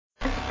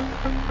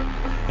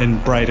in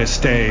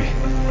brightest day,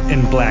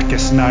 in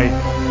blackest night.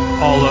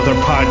 All other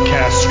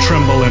podcasts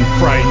tremble in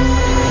fright.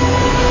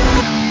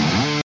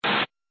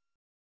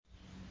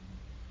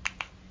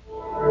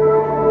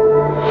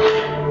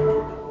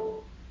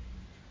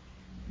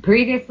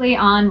 Previously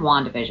on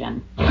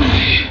WandaVision.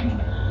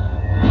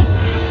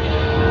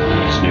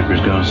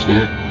 Snickers gone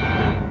snack?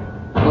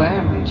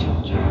 Where, my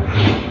children?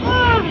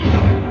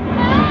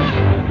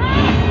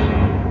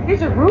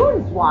 These are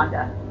runes,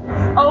 Wanda.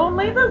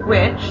 Only the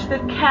witch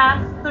that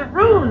casts the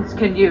runes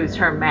can use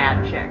her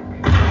magic.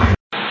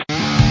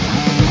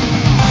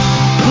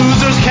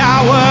 Losers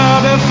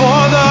cower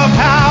before the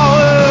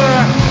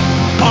power.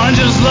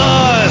 Oranges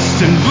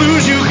lust and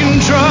blues you can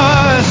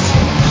trust.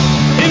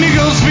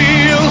 Indigos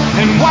feel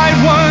and white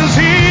ones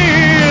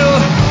heal.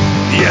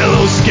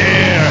 Yellow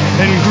scare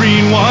and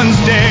green ones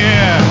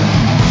dare.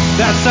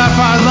 That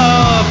sapphire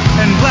love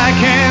and black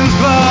hands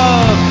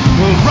glove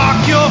will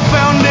rock your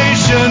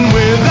foundation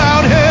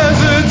without hesitation.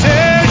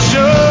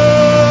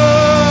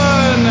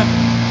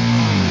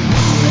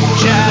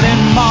 Chad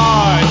and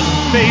Mars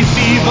face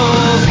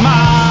evil's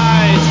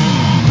might.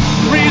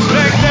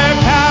 Respect their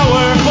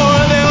power, for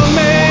they'll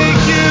make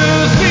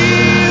you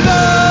see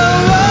the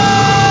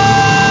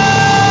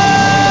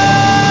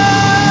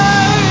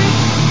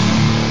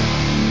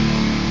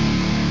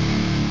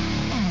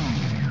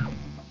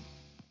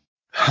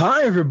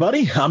Hi,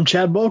 everybody. I'm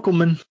Chad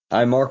Bokelman,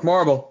 I'm Mark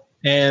Marble.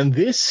 and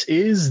this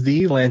is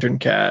the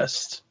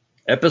LanternCast.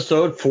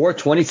 Episode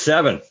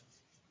 427.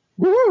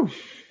 Woo!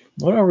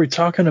 What are we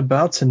talking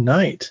about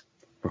tonight?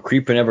 We're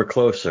creeping ever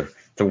closer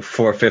to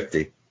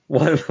 450.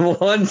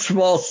 One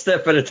small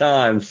step at a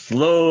time.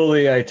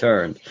 Slowly I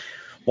turn.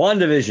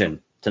 WandaVision.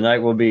 Tonight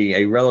will be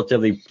a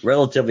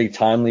relatively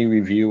timely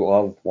review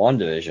of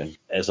WandaVision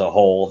as a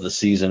whole of the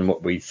season,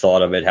 what we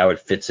thought of it, how it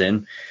fits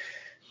in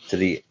to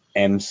the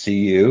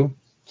MCU.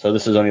 So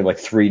this is only like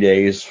 3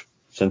 days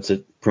since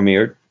it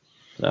premiered.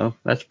 So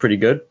that's pretty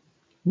good.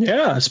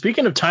 Yeah,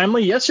 speaking of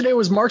timely, yesterday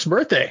was Mark's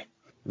birthday.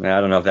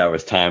 I don't know if that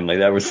was timely.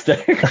 That was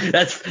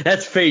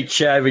that's fate,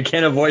 Chad. We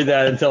can't avoid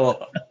that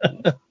until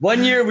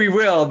 1 year we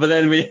will, but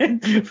then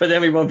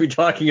we won't be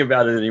talking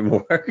about it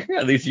anymore.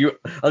 At least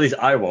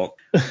I won't.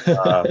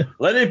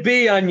 Let it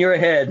be on your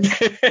head.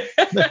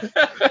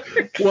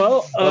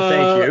 Well,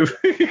 thank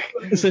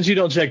you. Since you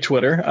don't check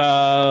Twitter,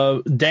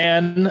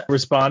 Dan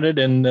responded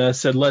and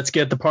said, "Let's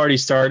get the party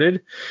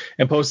started,"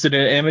 and posted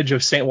an image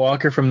of St.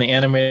 Walker from the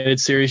animated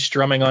series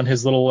strumming on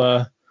his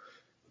little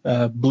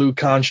blue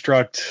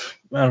construct,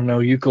 I don't know,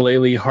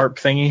 ukulele harp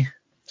thingy.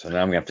 So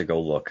now I'm gonna have to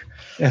go look.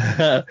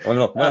 One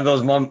of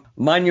those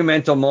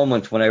monumental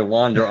moments when I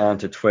wander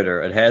onto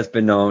Twitter. It has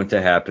been known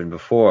to happen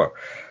before.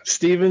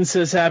 Steven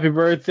says happy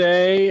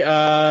birthday.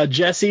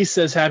 Jesse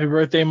says happy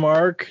birthday,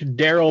 Mark.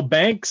 Daryl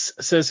Banks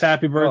says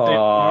happy birthday,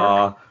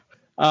 Mark.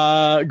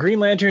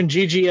 Green Lantern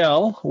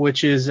GGL,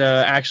 which is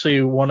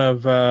actually one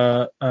of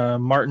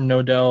Martin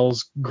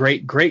Nodell's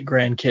great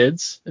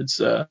grandkids. It's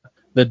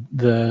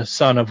the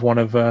son of one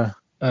of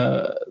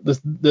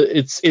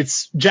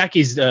it's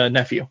Jackie's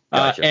nephew.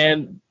 Gotcha.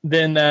 And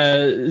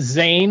then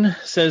Zane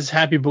says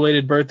happy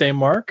belated birthday,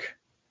 Mark.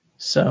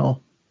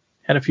 So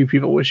had a few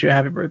people wish you a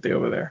happy birthday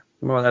over there.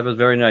 Well, that was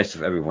very nice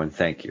of everyone.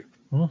 Thank you.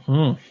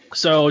 Mm-hmm.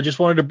 So just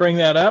wanted to bring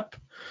that up.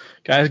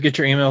 Guys, get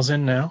your emails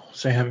in now.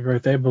 Say happy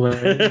birthday,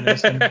 belated.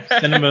 Send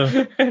them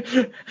a...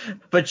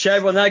 But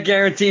Chad will not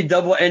guarantee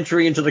double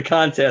entry into the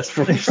contest.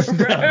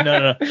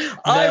 No.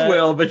 I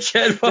will, but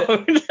Chad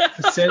won't.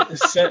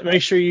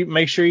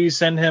 Make sure you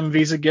send him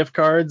Visa gift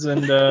cards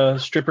and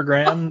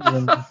strippergrams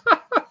and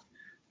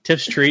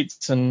tips,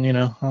 treats, and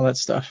all that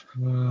stuff.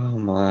 Oh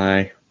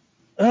my.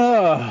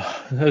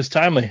 Oh, that was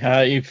timely.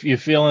 You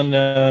feeling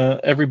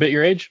every bit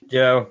your age?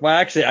 Yeah. Well,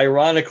 actually,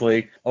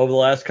 ironically, over the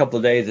last couple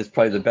of days, it's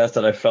probably the best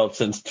that I've felt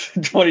since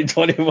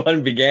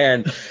 2021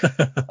 began.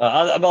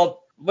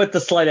 About with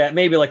the slight,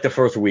 maybe like the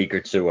first week or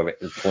two of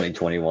it,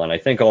 2021. I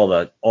think all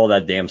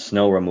that damn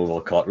snow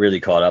removal really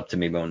caught up to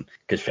me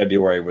because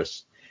February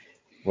was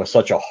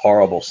such a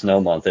horrible snow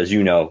month, as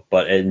you know.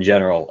 But in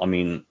general, I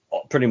mean,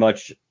 pretty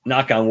much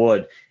knock on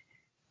wood,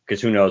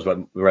 because who knows what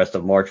the rest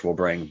of March will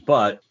bring.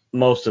 But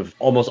almost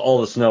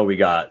all the snow we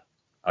got,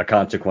 a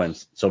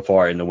consequence so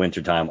far in the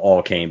wintertime,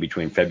 all came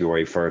between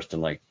February 1st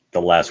and like the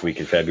last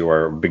week in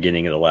February, or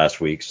beginning of the last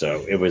week.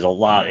 So it was a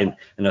lot in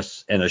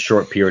a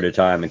short period of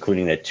time,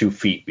 including that 2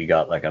 feet we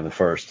got like on the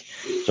first.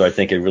 So I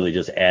think it really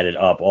just added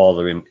up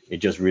it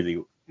just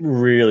really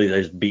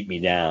just beat me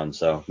down.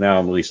 So now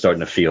I'm really starting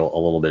to feel a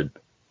little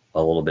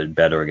bit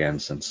better again,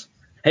 since,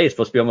 hey, it's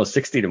supposed to be almost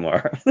 60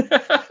 tomorrow.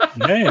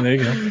 Hey, there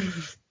you go.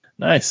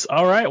 Nice.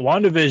 All right,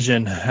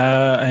 WandaVision.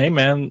 Hey,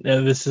 man,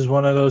 this is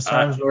one of those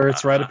times where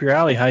it's right up your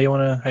alley. How you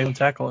wanna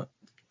tackle it?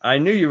 I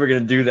knew you were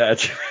gonna do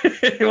that.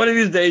 One of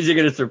these days you're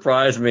gonna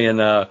surprise me.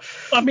 And I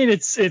mean,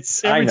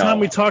 it's every time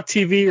we talk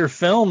TV or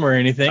film or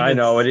anything. I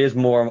know it is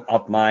more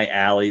up my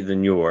alley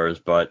than yours,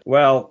 but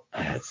well,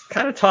 it's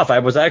kind of tough. I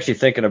was actually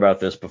thinking about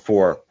this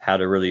before, how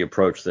to really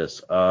approach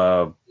this.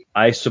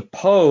 I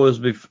suppose,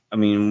 we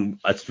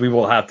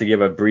will have to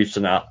give a brief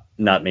synopsis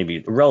not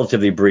maybe a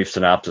relatively brief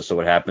synopsis of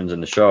what happens in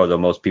the show, though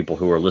most people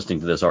who are listening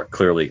to this are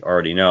clearly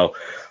already know.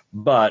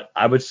 But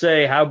I would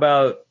say, how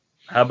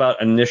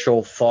about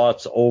initial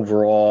thoughts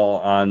overall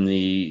on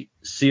the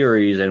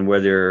series and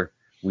whether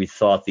we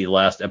thought the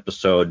last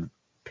episode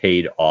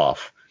paid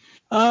off?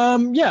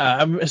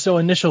 So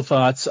initial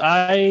thoughts.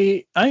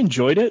 I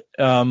enjoyed it.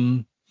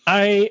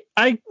 I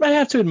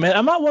have to admit,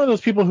 I'm not one of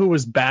those people who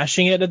was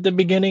bashing it at the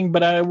beginning,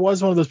 but I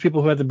was one of those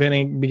people who at the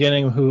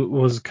beginning who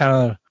was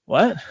kind of,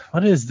 what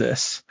is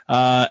this?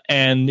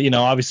 And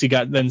obviously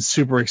got then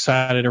super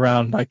excited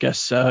around, I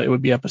guess it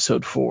would be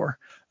episode 4.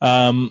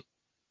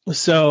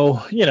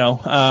 So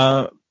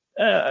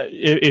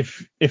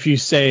if you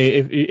say,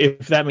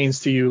 if that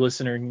means to you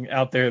listener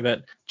out there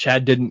that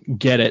Chad didn't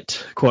get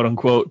it, quote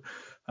unquote,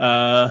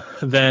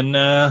 then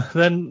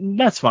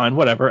that's fine,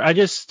 whatever. I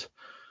just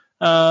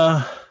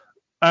I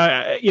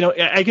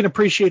can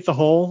appreciate the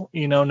whole,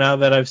 now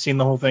that I've seen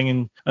the whole thing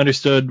and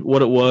understood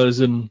what it was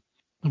and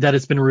that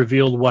it's been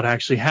revealed what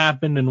actually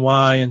happened and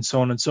why and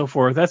so on and so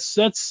forth.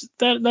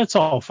 That's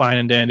all fine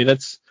and dandy.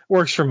 That's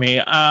works for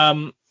me.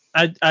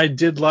 I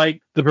did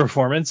like the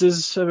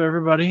performances of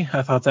everybody.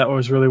 I thought that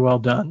was really well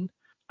done.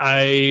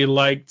 I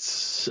liked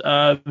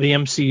the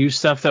MCU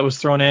stuff that was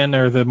thrown in,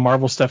 or the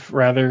Marvel stuff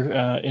rather,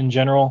 in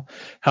general,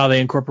 how they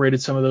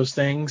incorporated some of those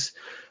things.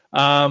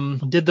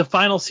 Did the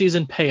final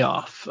season pay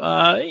off?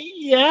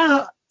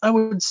 Yeah, I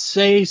would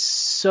say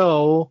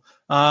so.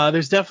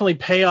 There's definitely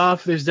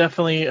payoff. There's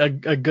definitely a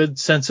good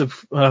sense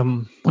of,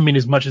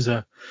 as much as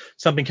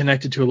something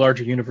connected to a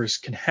larger universe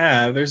can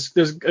have, there's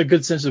a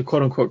good sense of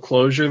quote unquote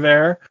closure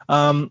there.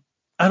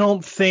 I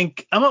don't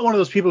think, I'm not one of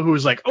those people who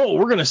was like, oh,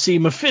 we're going to see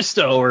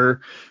Mephisto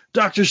or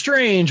Doctor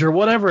Strange or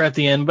whatever at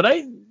the end. But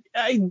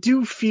I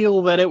do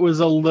feel that it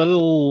was a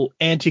little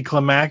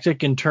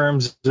anticlimactic in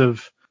terms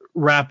of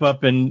wrap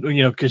up and,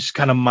 just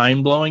kind of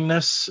mind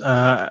blowingness.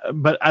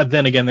 But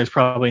then again, there's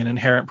probably an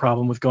inherent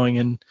problem with going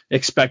and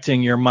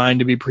expecting your mind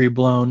to be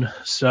pre-blown.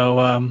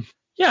 So,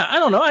 yeah, I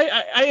don't know.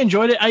 I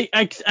enjoyed it.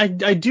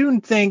 I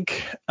do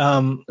think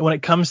when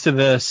it comes to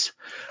this,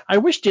 I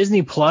wish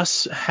Disney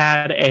Plus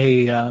had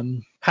a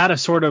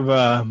sort of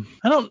I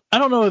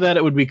don't know that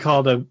it would be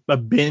called a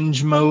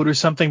binge mode or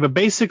something, but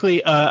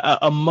basically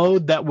a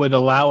mode that would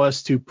allow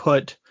us to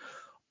put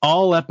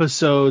all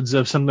episodes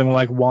of something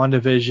like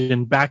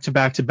WandaVision back to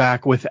back to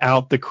back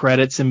without the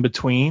credits in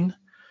between,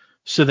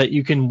 so that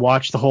you can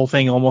watch the whole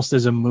thing almost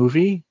as a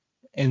movie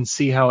and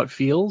see how it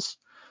feels.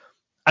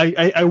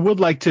 I would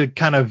like to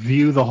kind of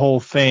view the whole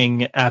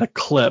thing at a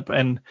clip,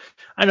 and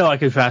I know I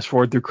could fast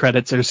forward through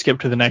credits or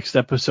skip to the next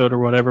episode or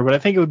whatever, but I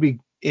think it would be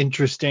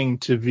interesting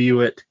to view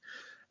it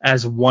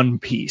as one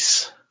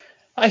piece.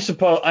 I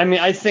suppose.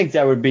 I think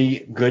that would be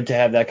good to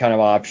have that kind of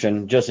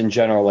option. Just in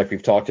general, like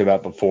we've talked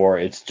about before,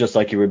 it's just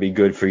like it would be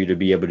good for you to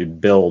be able to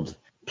build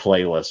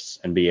playlists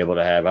and be able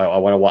to have. I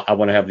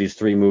want to have these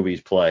 3 movies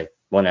play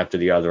one after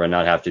the other and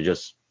not have to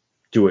just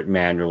do it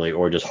manually,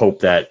 or just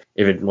hope that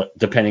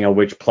depending on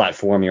which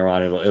platform you're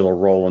on, it'll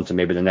roll into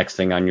maybe the next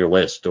thing on your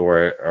list,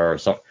 or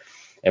so.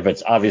 If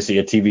it's obviously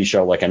a TV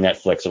show like a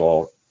Netflix,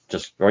 it'll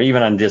just, or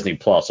even on Disney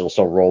Plus, it'll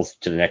still roll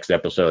to the next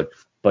episode.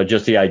 But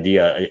just the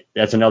idea,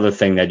 that's another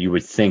thing that you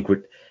would think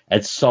would,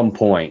 at some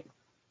point,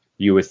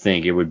 you would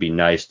think it would be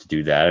nice to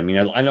do that.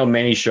 I know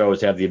many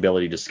shows have the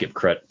ability to skip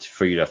credits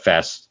for you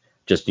to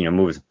just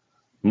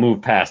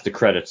move past the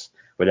credits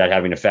without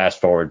having to fast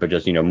forward, but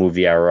just move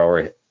the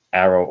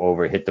arrow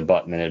over, hit the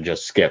button, and it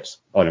just skips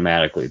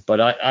automatically.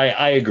 But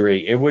I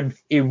agree, it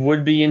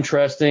would be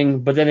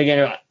interesting. But then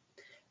again,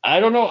 I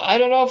don't know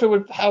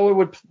if how it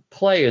would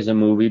play as a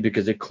movie,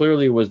 because it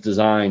clearly was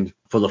designed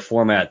for the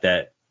format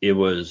that it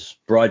was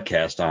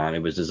broadcast on.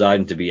 It was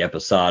designed to be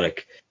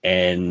episodic.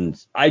 And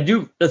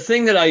the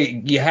thing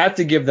that you have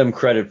to give them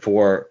credit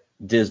for,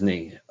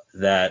 Disney,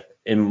 that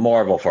in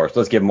Marvel first,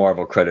 let's give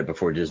Marvel credit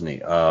before Disney.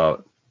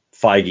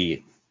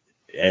 Feige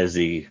as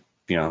the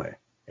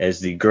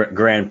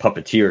grand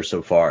puppeteer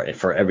so far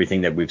for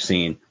everything that we've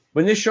seen.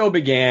 When this show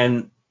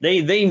began,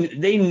 they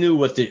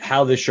knew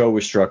how the show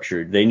was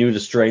structured. They knew the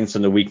strengths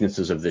and the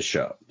weaknesses of this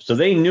show. So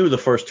they knew the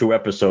first 2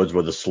 episodes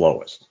were the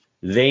slowest.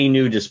 They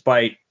knew,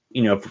 despite,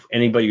 if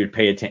anybody who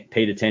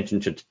paid attention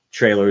to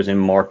trailers and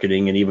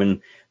marketing and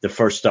even the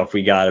first stuff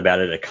we got about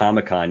it at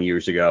Comic-Con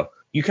years ago,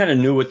 you kind of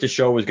knew what the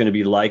show was going to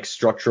be like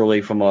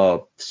structurally from a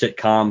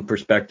sitcom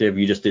perspective.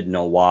 You just didn't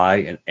know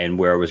why and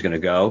where it was going to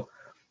go.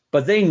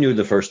 But they knew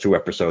the first 2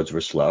 episodes were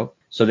slow.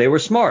 So they were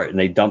smart, and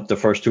they dumped the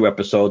first 2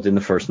 episodes in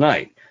the first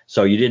night.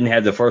 So you didn't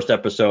have the first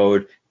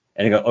episode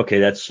and you go, okay,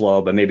 that's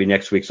slow, but maybe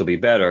next week's will be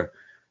better,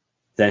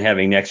 than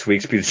having next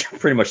week's be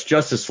pretty much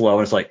just as slow.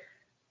 And it's like,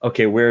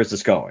 okay, where is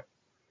this going?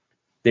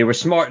 They were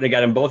smart. They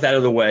got them both out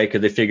of the way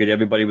because they figured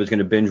everybody was going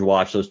to binge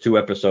watch those 2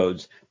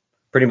 episodes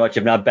pretty much,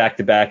 if not back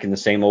to back, in the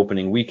same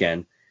opening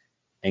weekend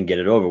and get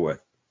it over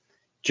with.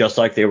 Just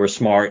like they were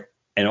smart,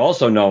 and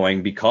also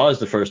knowing, because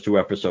the first 2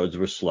 episodes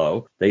were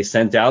slow, they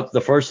sent out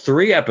the first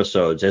 3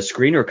 episodes as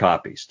screener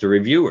copies to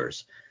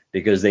reviewers,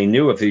 because they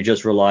knew if you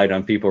just relied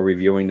on people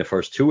reviewing the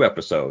first 2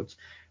 episodes,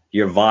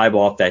 your vibe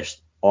off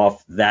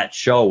off that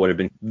show would have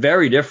been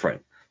very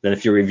different than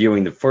if you're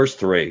reviewing the first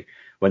three,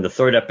 when the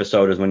third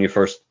episode is when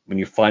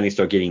you finally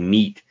start getting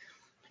meat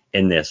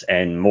in this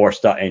and more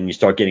stuff, and you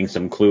start getting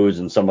some clues,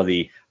 and some of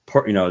the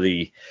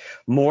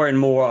more and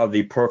more of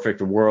the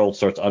perfect world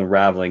starts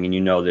unraveling,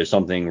 and there's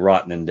something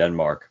rotten in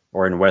Denmark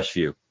or in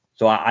Westview.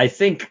 So I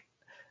think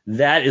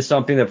that is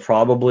something that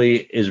probably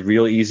is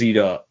real easy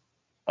to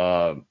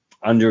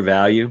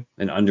undervalue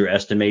and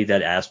underestimate,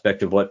 that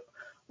aspect of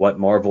what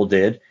Marvel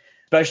did,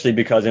 especially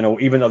because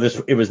even though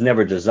it was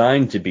never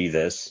designed to be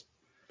this,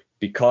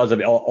 because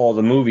of all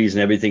the movies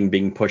and everything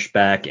being pushed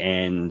back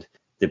and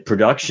the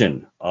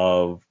production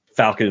of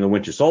Falcon and the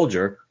Winter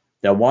Soldier,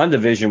 that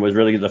WandaVision was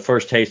really the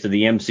first taste of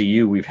the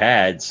MCU we've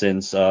had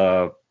since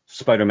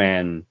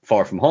Spider-Man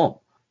Far From Home.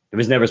 It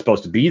was never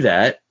supposed to be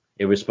that.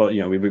 It was supposed,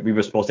 we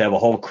were supposed to have a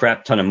whole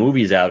crap ton of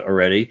movies out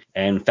already,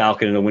 and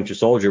Falcon and the Winter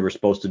Soldier was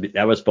supposed to be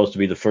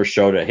the first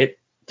show to hit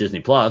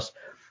Disney Plus,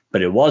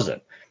 but it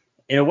wasn't.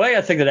 In a way,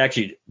 I think that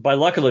actually, by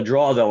luck of the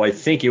draw, though, I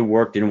think it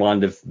worked in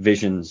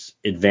WandaVision's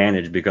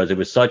advantage, because it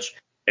was such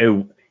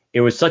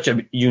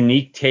a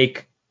unique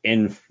take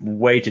and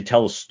way to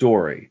tell a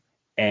story.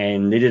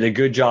 And they did a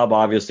good job,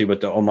 obviously, with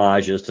the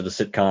homages to the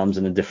sitcoms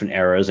and the different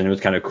eras. And it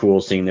was kind of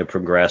cool seeing them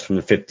progress from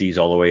the 50s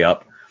all the way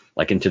up,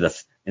 like into the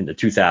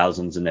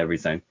 2000s and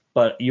everything.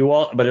 But it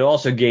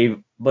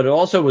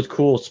also was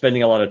cool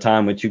spending a lot of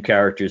time with two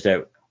characters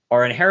that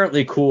are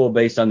inherently cool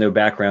based on their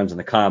backgrounds in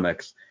the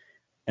comics.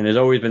 And there's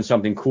always been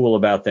something cool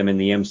about them in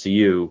the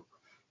MCU.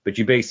 But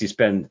you basically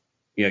spend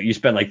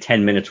like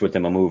 10 minutes with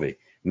them a movie,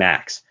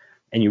 max.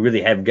 And you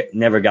really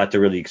never got to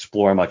really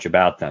explore much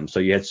about them. So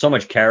you had so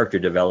much character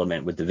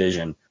development with the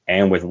Vision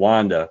and with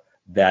Wanda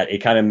that it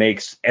kind of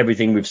makes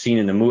everything we've seen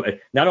in the movie.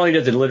 Not only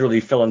does it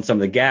literally fill in some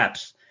of the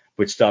gaps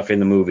with stuff in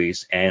the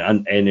movies,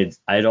 and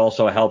it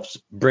also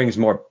brings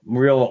more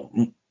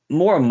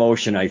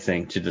emotion, I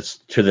think, to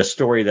the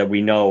story that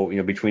we know,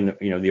 between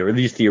at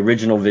least the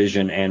original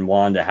Vision and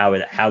Wanda, how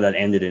that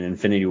ended in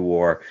Infinity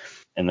War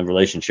and the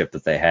relationship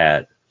that they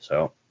had.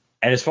 So,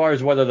 and as far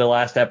as whether the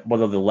last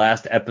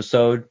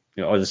episode,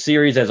 or the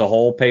series as a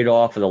whole paid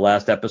off for the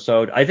last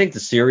episode, I think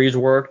the series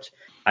worked.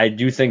 I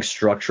do think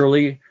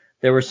structurally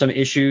there were some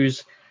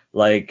issues.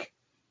 Like,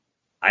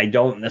 I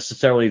don't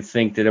necessarily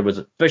think that it was,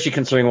 especially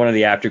considering one of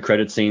the after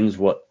credit scenes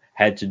what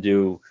had to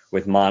do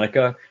with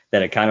Monica,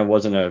 that it kind of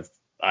wasn't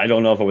I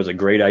don't know if it was a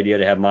great idea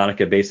to have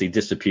Monica basically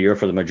disappear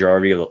for the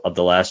majority of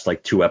the last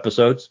like 2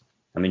 episodes.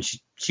 I mean,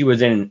 she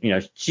was in,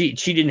 she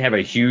didn't have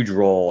a huge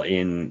role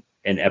in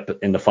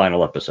the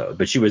final episode,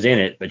 but she was in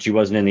it, but she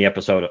wasn't in the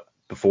episode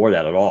before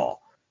that at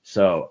all.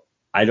 So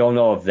I don't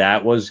know if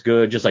that was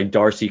good. Just like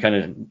Darcy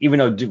even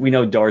though we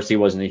know Darcy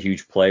wasn't a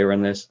huge player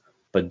in this,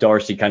 but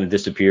Darcy kind of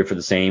disappeared for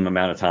the same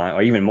amount of time,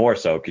 or even more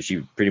so, because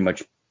she pretty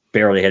much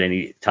barely had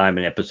any time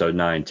in episode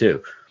 9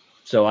 too.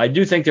 So I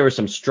do think there were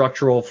some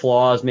structural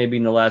flaws maybe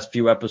in the last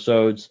few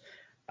episodes.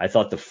 I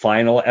thought the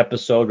final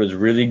episode was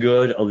really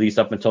good, at least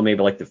up until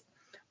maybe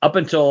up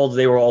until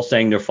they were all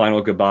saying their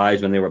final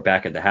goodbyes when they were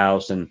back at the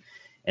house, and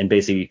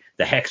basically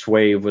the Hex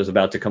wave was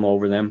about to come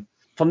over them.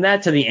 From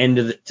that to the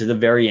end to the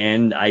very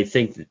end, I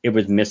think it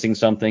was missing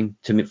something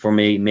for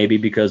me, maybe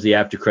because the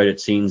after credit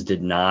scenes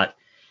did not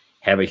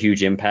have a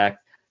huge impact.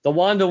 The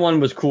Wanda one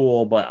was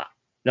cool, but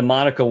the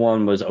Monica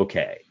one was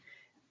okay.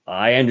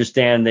 I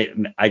understand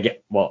that.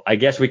 I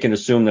guess we can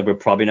assume that we're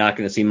probably not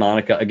going to see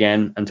Monica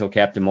again until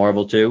Captain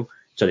Marvel 2.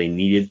 So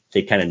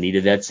they kind of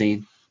needed that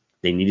scene.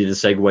 They needed a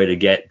segue to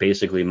get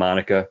basically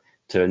Monica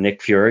to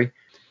Nick Fury.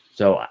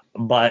 So,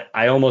 but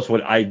I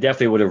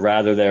definitely would have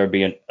rather there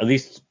be at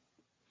least,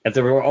 if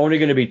there were only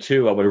going to be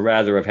 2, I would have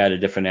rather have had a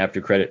different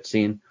after credit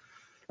scene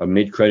or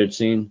mid credit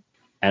scene.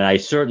 And I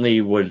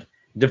certainly would,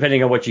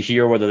 depending on what you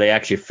hear, whether they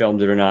actually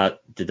filmed it or not,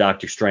 the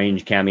Doctor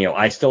Strange cameo,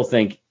 I still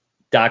think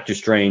Doctor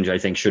Strange, I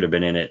think, should have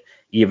been in it,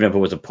 even if it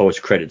was a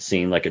post-credit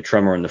scene, like a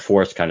Tremor in the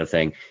Force kind of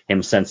thing,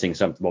 him sensing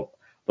something. Well,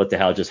 what the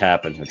hell just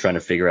happened? I'm trying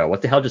to figure out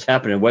what the hell just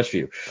happened in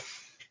Westview.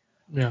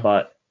 Yeah.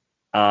 But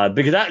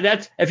because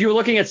that's, if you were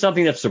looking at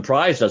something that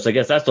surprised us, I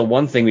guess that's the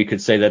one thing we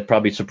could say that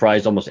probably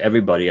surprised almost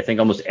everybody. I think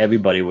almost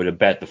everybody would have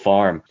bet the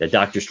farm that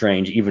Doctor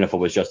Strange, even if it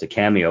was just a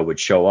cameo, would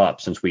show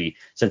up, since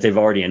they've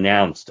already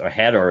announced, or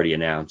had already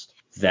announced,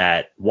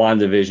 that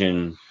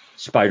WandaVision,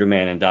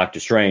 Spider-Man, and Doctor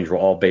Strange were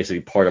all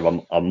basically part of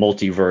a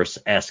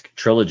multiverse-esque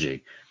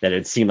trilogy, that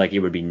it seemed like it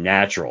would be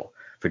natural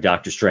for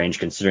Doctor Strange,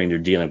 considering they're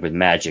dealing with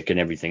magic and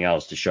everything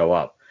else, to show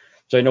up.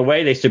 So in a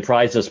way, they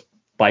surprised us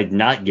by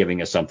not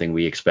giving us something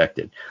we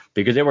expected,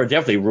 because there were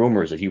definitely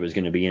rumors that he was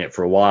going to be in it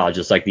for a while,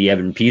 just like the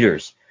Evan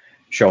Peters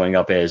showing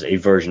up as a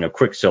version of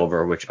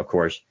Quicksilver, which of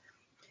course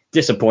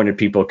disappointed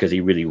people, because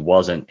he really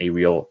wasn't a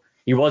real,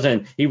 he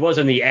wasn't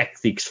the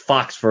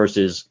Fox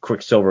versus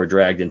Quicksilver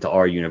dragged into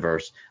our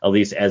universe, at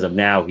least as of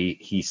now.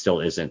 He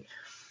still isn't.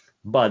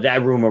 But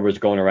that rumor was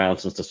going around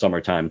since the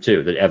summertime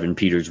too, that Evan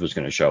Peters was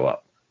going to show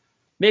up.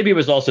 Maybe it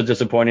was also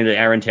disappointing that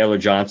Aaron Taylor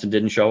Johnson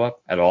didn't show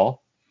up at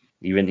all.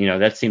 Even,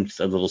 that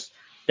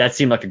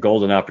seemed like a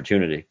golden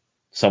opportunity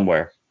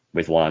somewhere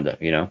with Wanda,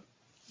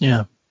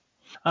 Yeah.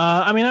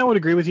 I mean, I would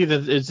agree with you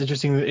that it's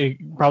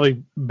interesting.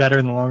 Probably better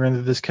in the long run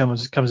that this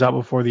comes out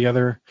before the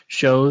other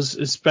shows,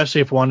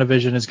 especially if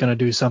WandaVision is going to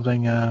do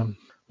something,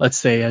 let's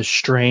say, as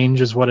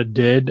strange as what it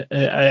did.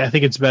 I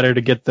think it's better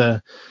to get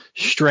the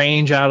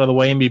strange out of the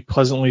way and be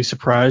pleasantly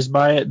surprised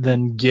by it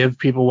than give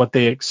people what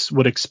they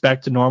would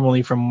expect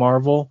normally from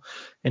Marvel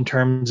in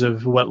terms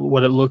of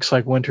what it looks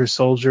like Winter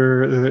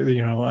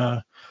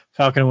Soldier,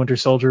 Falcon and Winter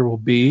Soldier will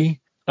be.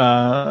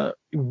 And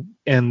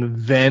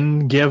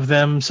then give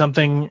them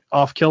something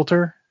off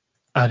kilter.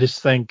 I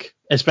just think,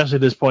 especially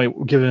at this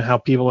point, given how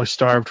people are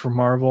starved for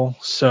Marvel,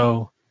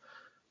 so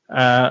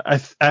I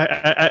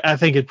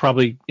think it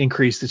probably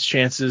increased its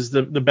chances,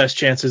 the best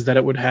chances that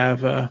it would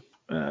have.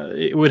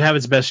 It would have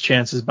its best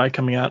chances by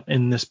coming out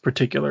in this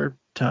particular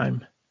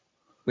time.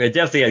 It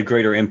definitely had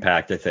greater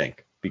impact, I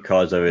think,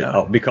 because of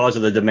it, because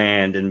of the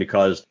demand, and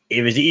because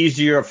it was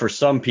easier for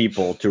some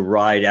people to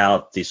ride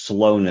out the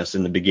slowness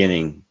in the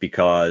beginning,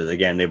 because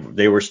again,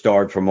 they were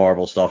starved for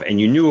Marvel stuff, and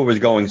you knew it was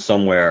going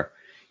somewhere.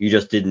 You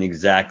just didn't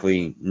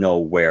exactly know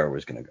where it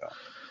was going to go.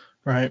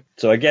 Right.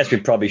 So I guess we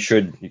probably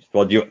should.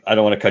 Well, I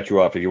don't want to cut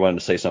you off if you wanted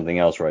to say something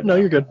else right now. No,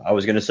 you're good. I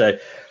was going to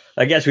say,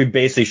 I guess we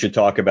basically should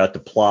talk about the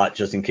plot,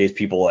 just in case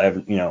people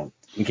have, in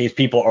case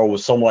people are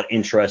somewhat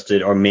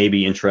interested or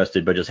maybe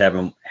interested, but just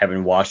haven't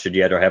watched it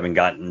yet or haven't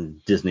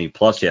gotten Disney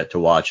Plus yet to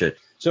watch it.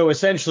 So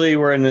essentially,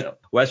 we're in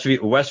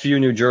Westview,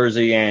 New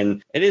Jersey,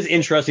 and it is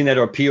interesting that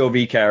our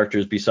POV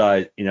characters,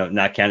 besides,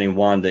 not counting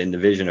Wanda in the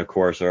Vision, of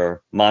course,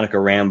 are Monica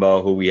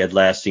Rambeau, who we had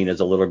last seen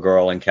as a little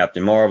girl in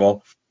Captain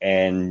Marvel,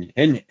 and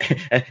Agent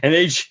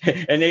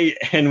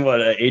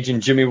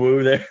Jimmy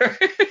Woo there.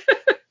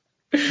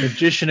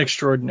 Magician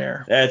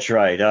extraordinaire. That's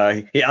right.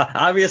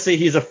 Obviously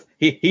he's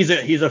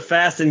a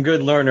fast and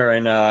good learner,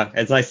 and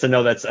it's nice to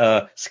know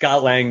that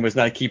Scott Lang was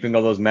not keeping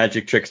all those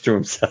magic tricks to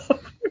himself.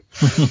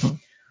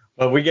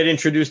 But we get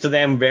introduced to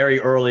them very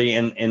early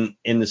in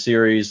the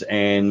series,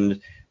 and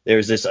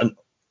there's this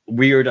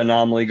weird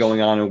anomaly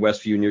going on in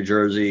Westview, New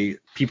Jersey.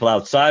 People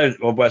outside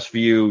of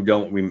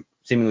Westview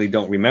seemingly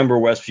don't remember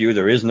Westview.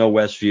 There is no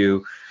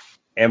Westview.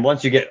 And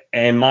Monica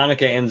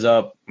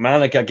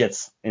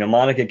gets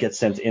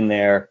sent in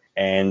there,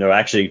 and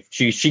actually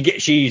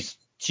she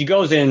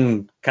goes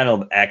in kind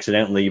of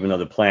accidentally, even though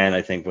the plan,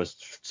 I think, was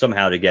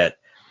somehow to get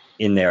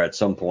in there at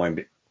some point,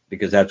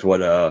 because that's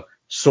what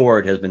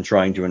Sword has been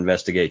trying to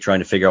investigate, trying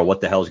to figure out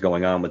what the hell's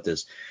going on with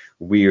this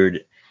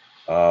weird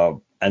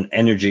an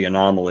energy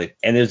anomaly.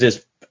 And there's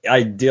this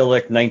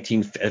idyllic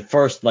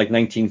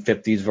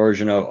 1950s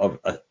version of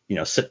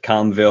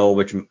sitcomville,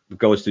 which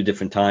goes through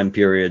different time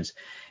periods.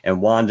 And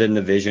Wanda and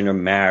the Vision are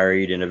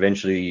married, and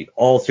eventually,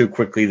 all too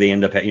quickly, they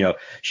end up,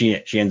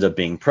 she ends up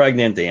being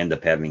pregnant. They end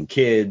up having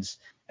kids,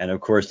 and of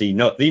course, the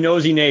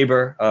nosy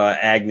neighbor,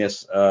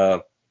 Agnes,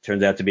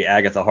 turns out to be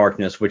Agatha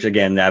Harkness, which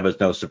again, that was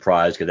no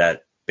surprise, because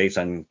that, based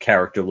on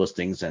character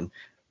listings,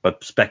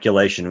 but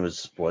speculation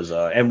was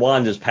and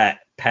Wanda's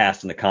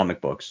past in the comic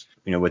books,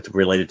 with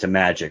related to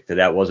magic,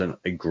 that wasn't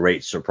a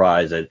great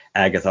surprise that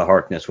Agatha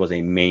Harkness was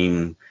she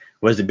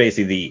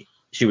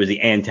was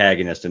the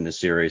antagonist in the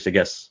series. I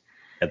guess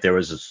that there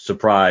was a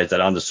surprise that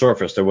on the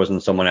surface there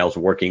wasn't someone else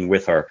working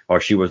with her, or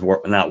she was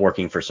not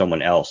working for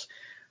someone else.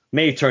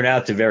 May turn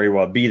out to very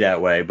well be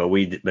that way, but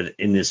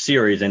in this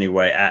series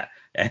anyway,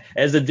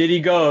 as the ditty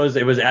goes,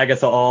 it was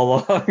Agatha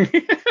all along.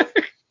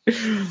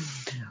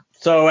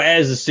 So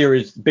as the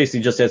series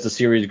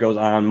goes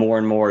on, more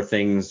and more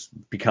things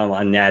become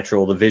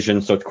unnatural. The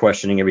Vision starts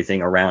questioning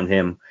everything around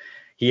him.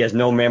 He has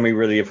no memory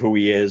really of who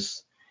he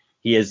is.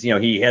 He has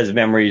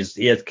memories.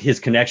 He has his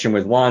connection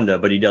with Wanda,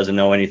 but he doesn't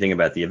know anything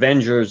about the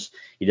Avengers.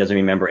 He doesn't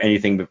remember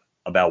anything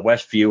about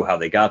Westview, how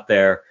they got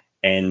there.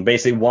 And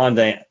basically,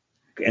 Wanda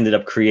ended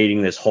up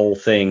creating this whole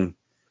thing.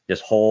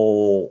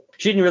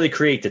 She didn't really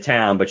create the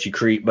town, but she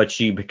kind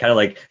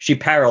of she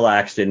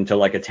parallaxed it into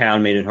like a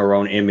town made in her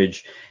own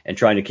image, and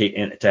trying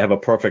to have a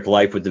perfect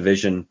life with the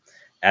Vision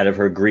out of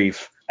her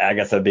grief.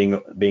 Agatha,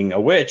 being a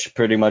witch,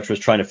 pretty much was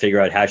trying to figure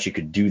out how she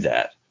could do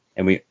that.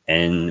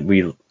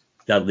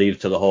 That leads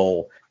to the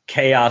whole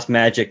chaos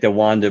magic that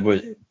Wanda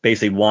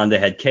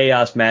had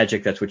chaos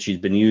magic. That's what she's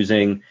been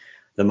using.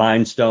 The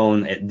Mind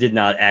Stone, it did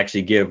not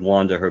actually give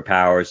Wanda her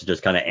powers. It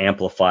just kind of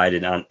amplified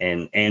it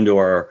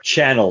and/or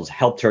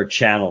helped her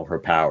channel her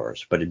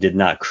powers, but it did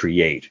not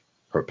create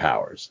her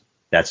powers.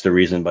 That's the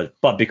reason. But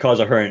because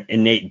of her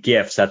innate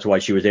gifts, that's why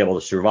she was able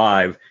to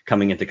survive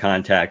coming into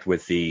contact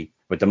with the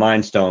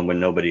Mind Stone when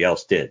nobody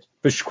else did.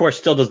 Which, of course,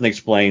 still doesn't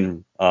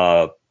explain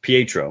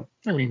Pietro.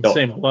 I mean,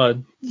 same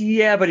blood.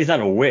 Yeah, but he's not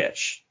a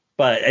witch.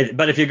 But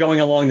if you're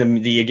going along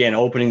the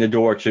opening the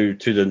door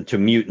to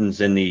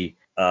mutants in the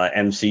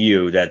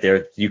MCU,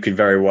 that you could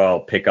very well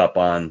pick up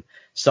on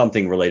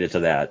something related to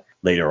that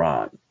later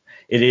on.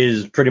 It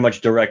is pretty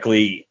much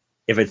directly,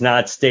 if it's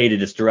not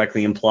stated, it's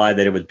directly implied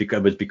that it was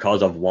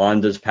because of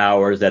Wanda's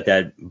powers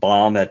that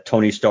bomb, that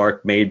Tony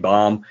Stark made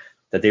bomb,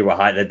 that they were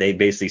high, that they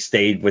basically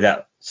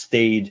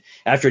stayed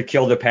after it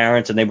killed their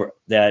parents, and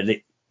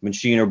when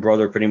she and her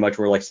brother pretty much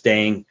were like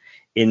staying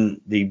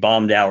in the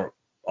bombed out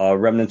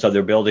remnants of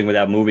their building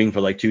without moving for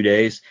like 2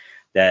 days.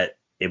 that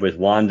it was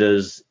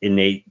Wanda's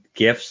innate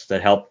gifts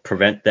that helped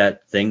prevent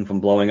that thing from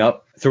blowing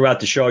up. Throughout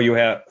the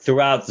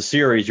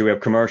series, you have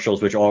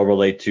commercials which all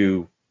relate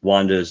to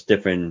Wanda's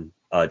different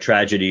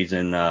tragedies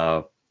and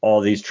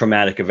all these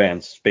traumatic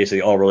events,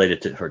 basically all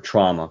related to her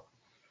trauma.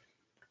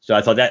 So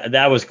I thought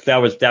that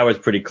was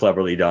pretty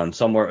cleverly done.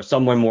 Some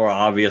were more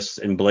obvious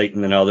and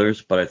blatant than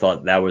others, but I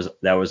thought that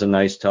was a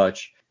nice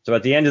touch. So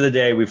at the end of the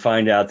day, we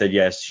find out that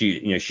yes, she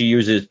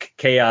uses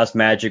chaos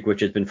magic, which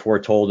has been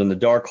foretold in the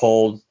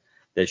Darkhold,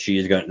 that she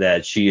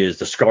is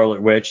the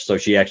Scarlet Witch. So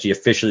she actually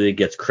officially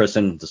gets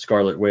christened the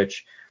Scarlet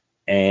Witch.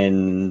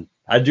 And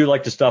I do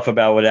like the stuff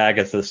about what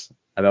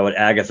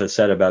Agatha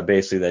said about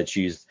basically that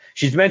she's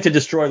meant to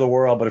destroy the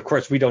world, but of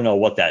course we don't know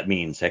what that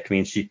means. Heck,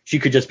 means she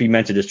could just be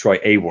meant to destroy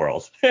a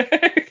world,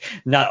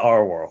 not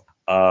our world.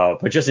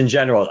 But just in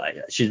general,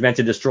 she's meant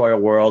to destroy a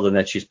world, and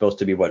that she's supposed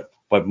to be what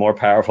more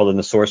powerful than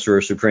the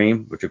Sorcerer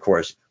Supreme, which of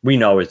course we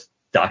know is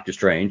Doctor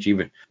Strange.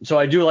 Even so,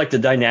 I do like the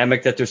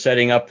dynamic that they're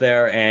setting up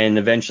there, and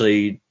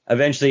eventually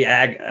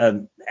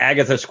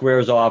Agatha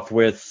squares off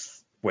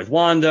with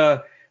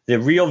Wanda. The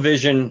real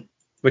Vision,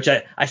 which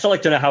I still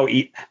like to know how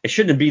it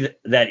shouldn't be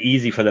that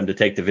easy for them to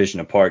take the Vision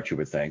apart, you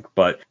would think.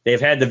 But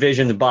they've had the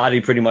Vision's body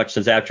pretty much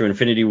since after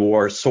Infinity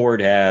War.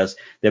 Sword has.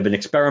 They've been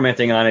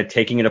experimenting on it,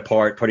 taking it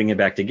apart, putting it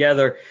back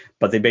together,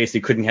 but they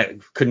basically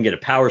couldn't get a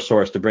power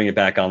source to bring it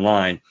back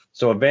online.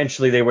 So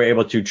eventually they were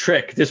able to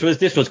trick. This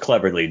was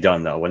cleverly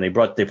done though. When they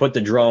brought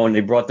a drone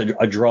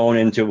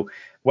into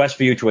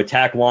Westview to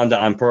attack Wanda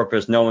on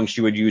purpose, knowing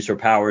she would use her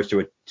powers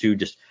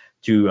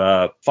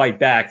to fight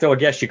back, though I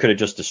guess she could have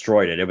just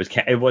destroyed it.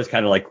 It was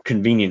kind of like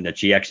convenient that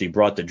she actually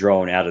brought the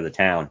drone out of the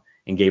town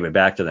and gave it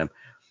back to them.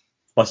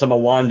 But some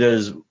of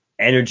Wanda's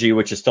energy,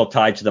 which is still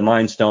tied to the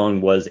Mind Stone,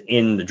 was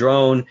in the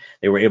drone.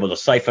 They were able to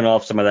siphon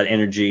off some of that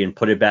energy and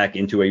put it back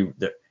into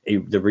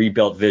the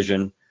rebuilt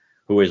Vision,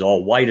 who is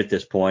all white at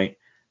this point.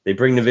 They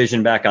bring the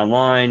Vision back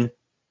online.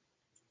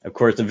 Of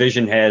course, the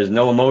Vision has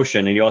no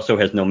emotion, and he also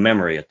has no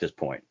memory at this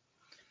point.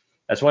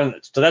 That's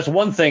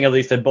one thing, at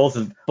least, that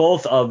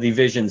both of the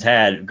Visions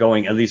had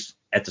going, at least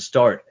at the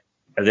start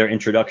of their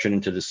introduction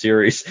into the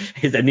series,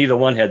 is that neither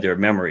one had their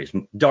memories.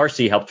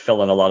 Darcy helped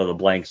fill in a lot of the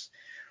blanks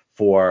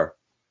for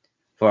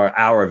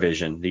our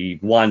Vision, the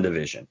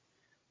WandaVision,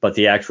 but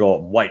the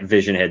actual White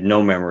Vision had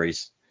no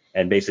memories,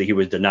 and basically he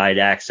was denied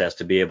access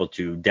to be able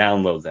to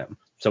download them.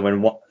 So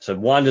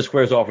Wanda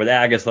squares off with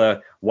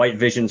Agatha, White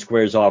Vision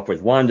squares off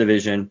with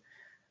WandaVision.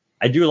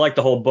 I do like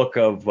the whole book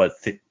of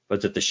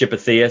was it the Ship of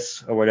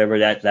Theus or whatever,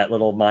 that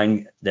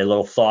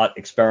little thought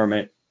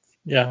experiment,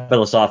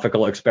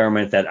 philosophical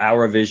experiment that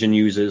our Vision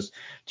uses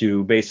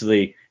to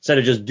basically, instead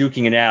of just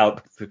duking it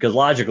out, because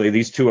logically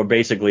these two are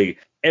basically,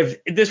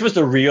 if this was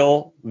the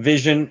real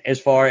Vision as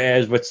far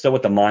as with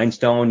the Mind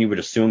Stone, you would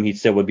assume he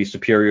still would be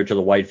superior to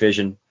the White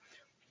Vision.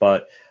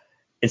 But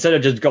instead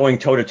of just going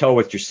toe to toe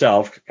with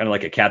yourself, kind of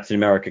like a Captain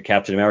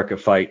America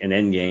fight in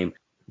Endgame,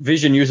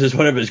 Vision uses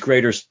one of his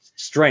greater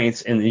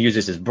strengths and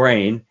uses his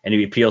brain, and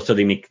he appeals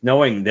to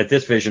knowing that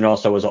this Vision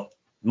also is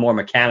more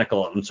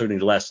mechanical and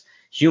certainly less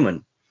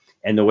human,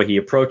 and the way he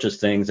approaches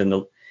things, and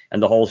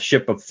the whole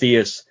Ship of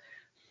Theus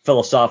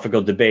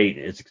philosophical debate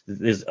is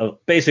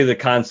basically the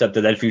concept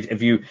of that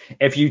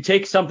if you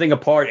take something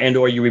apart and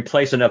or you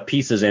replace enough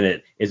pieces in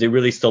it, is it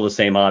really still the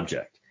same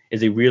object?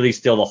 Is it really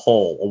still the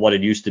whole or what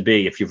it used to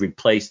be if you've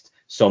replaced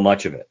so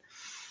much of it?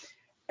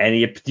 And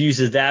he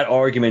uses that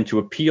argument to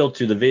appeal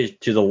to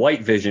the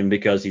White Vision,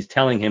 because he's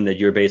telling him that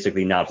you're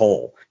basically not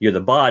whole. You're the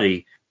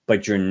body,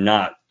 but you're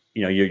not.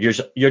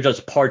 You're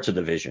just parts of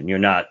the Vision. You're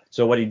not.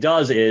 So what he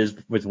does is,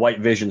 with White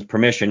Vision's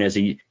permission, is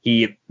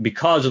he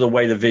because of the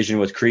way the Vision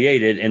was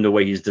created and the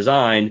way he's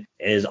designed,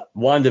 is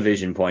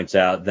WandaVision points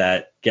out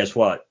that guess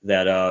what?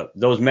 That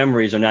those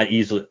memories are not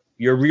easily.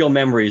 Your real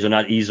memories are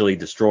not easily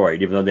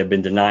destroyed, even though they've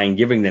been denying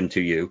giving them to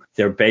you.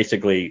 They're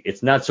basically,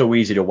 it's not so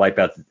easy to wipe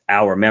out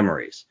our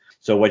memories.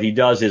 So what he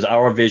does is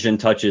our Vision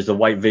touches the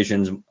White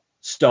Vision's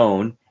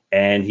stone,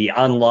 and he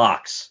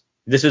unlocks.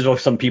 This is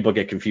what some people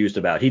get confused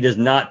about. He does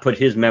not put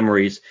his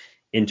memories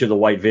into the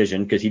White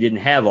Vision, because he didn't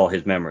have all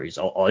his memories.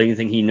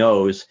 Anything he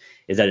knows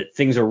is that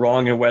things are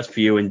wrong in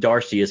Westview, and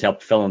Darcy has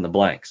helped fill in the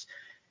blanks.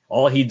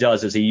 All he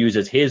does is he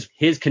uses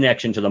his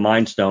connection to the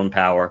Mind Stone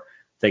power,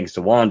 thanks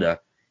to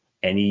Wanda,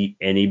 and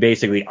he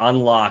basically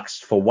unlocks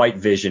for White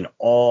Vision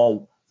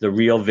all the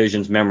real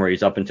Vision's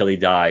memories up until he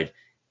died,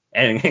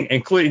 and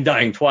including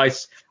dying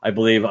twice, I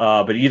believe.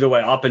 But either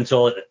way, up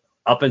until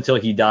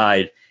he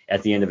died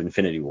at the end of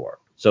Infinity War.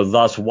 So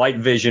thus, White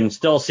Vision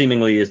still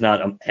seemingly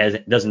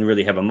doesn't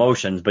really have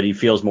emotions, but he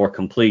feels more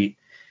complete.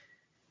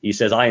 He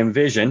says, "I am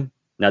Vision,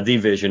 not the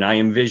Vision. I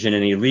am Vision,"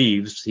 and he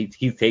leaves.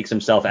 He takes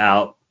himself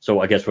out. So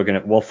I guess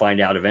we'll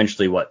find out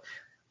eventually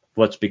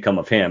what's become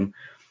of him.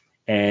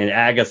 And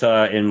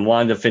Agatha and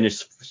Wanda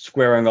finish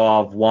squaring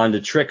off.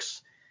 Wanda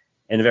tricks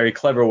in a very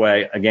clever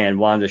way. Again,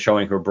 Wanda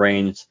showing her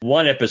brains.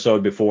 One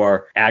episode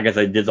before,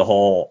 Agatha did the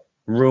whole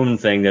rune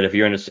thing, that if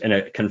you're in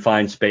a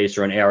confined space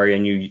or an area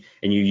and you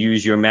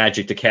use your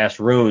magic to cast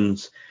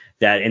runes,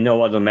 that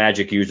no other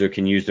magic user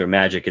can use their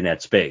magic in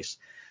that space.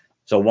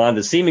 So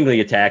Wanda seemingly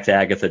attacks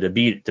Agatha to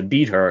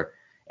beat her,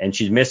 and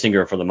she's missing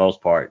her for the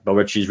most part. But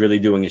what she's really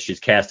doing is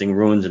she's casting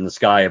runes in the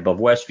sky above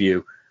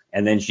Westview,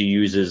 and then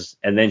she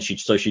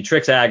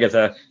tricks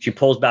Agatha. She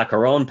pulls back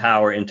her own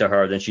power into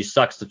her. Then she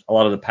sucks a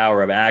lot of the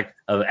power of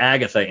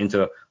Agatha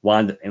into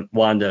Wanda, and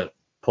Wanda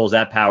pulls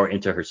that power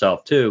into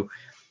herself too.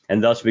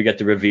 And thus we get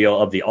the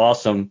reveal of the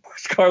awesome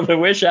Scarlet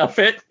Witch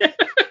outfit.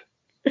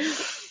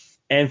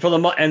 And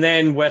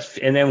then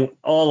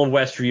all of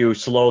Westview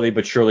slowly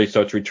but surely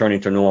starts returning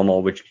to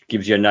normal, which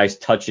gives you a nice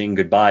touching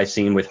goodbye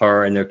scene with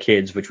her and their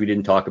kids, which we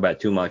didn't talk about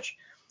too much,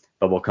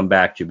 but we'll come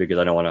back to because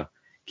I don't want to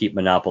keep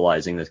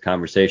monopolizing this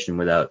conversation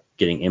without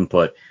getting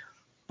input.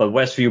 But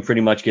Westview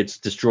pretty much gets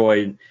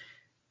destroyed.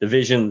 The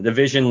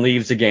Vision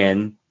leaves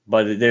again,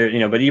 but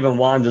but even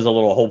Wanda's a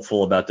little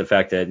hopeful about the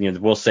fact that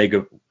we'll say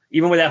good,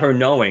 even without her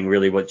knowing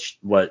really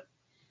what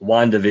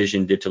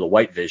WandaVision did to the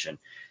White Vision.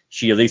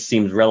 She at least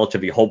seems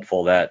relatively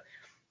hopeful that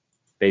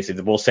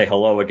basically we'll say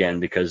hello again,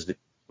 because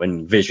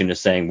when Vision is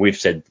saying we've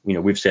said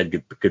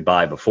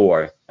goodbye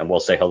before and we'll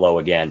say hello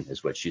again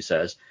is what she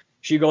says.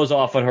 She goes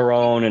off on her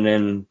own, and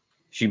then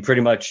she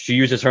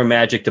uses her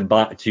magic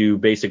to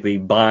basically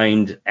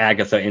bind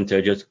Agatha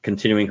into just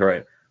continuing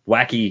her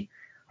wacky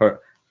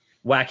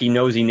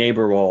nosy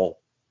neighbor role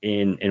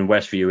in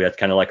Westview. That's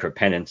kind of like her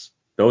penance.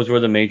 Those were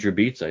the major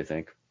beats, I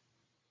think.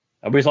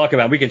 We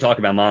can talk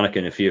about Monica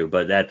in a few,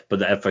 but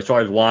as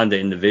far as Wanda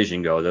and the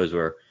Vision go, those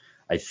were,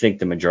 I think,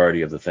 the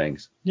majority of the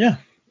things. Yeah.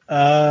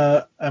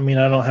 I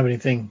don't have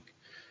anything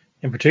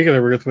in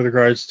particular with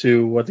regards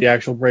to what the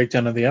actual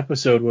breakdown of the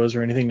episode was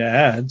or anything to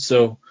add.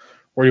 So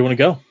where do you want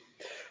to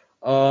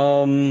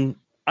go?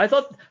 I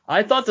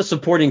thought the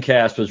supporting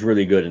cast was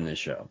really good in this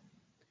show.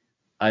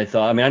 I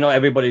know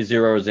everybody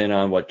zeroes in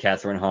on what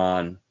Catherine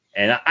Hahn,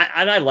 and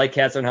I like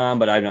Catherine Hahn,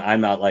 but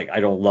I'm not like,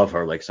 I don't love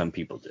her like some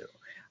people do.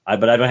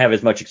 But I don't have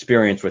as much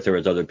experience with her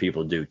as other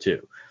people do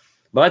too.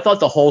 But I thought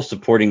the whole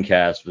supporting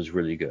cast was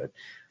really good.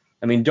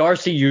 I mean,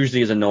 Darcy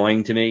usually is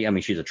annoying to me. I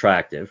mean, she's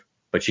attractive,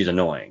 but she's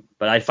annoying.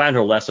 But I find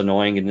her less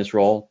annoying in this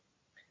role,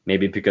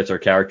 maybe because her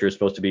character is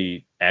supposed to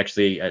be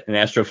actually an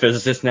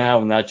astrophysicist now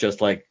and not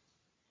just like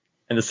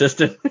an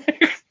assistant.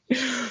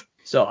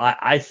 So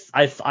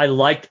I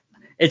liked.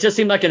 It just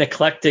seemed like an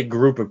eclectic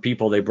group of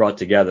people they brought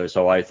together.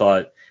 So I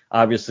thought,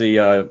 obviously,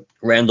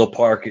 Randall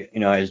Park,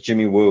 as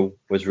Jimmy Woo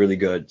was really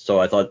good. So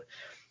I thought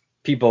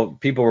people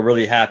were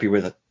really happy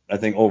with it, I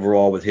think,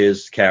 overall with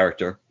his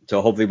character.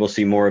 So hopefully we'll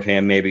see more of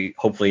him, maybe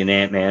hopefully in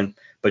Ant-Man,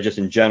 but just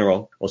in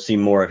general, we'll see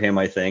more of him,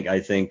 I think.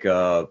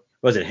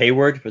 Was it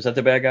Hayward? Was that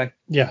the bad guy?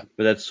 Yeah.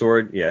 With that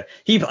sword? Yeah.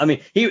 He was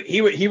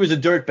a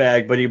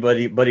dirtbag,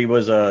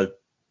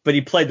 but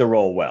he played the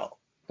role well.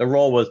 The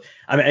role was,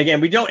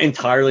 again, we don't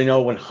entirely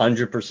know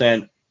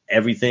 100%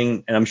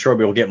 everything, and I'm sure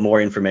we'll get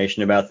more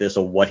information about this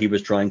or what he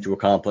was trying to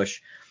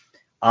accomplish.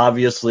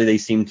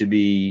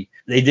 Obviously,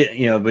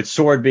 but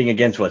sword being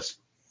against what's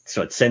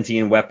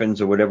sentient weapons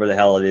or whatever the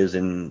hell it is,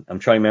 and I'm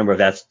trying to remember if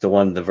that's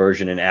the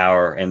version in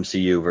our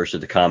MCU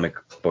versus the comic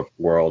book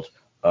world.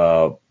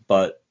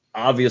 But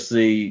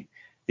obviously,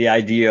 the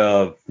idea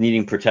of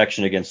needing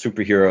protection against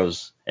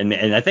superheroes, and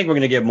I think we're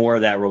going to get more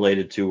of that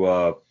related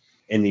to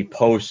in the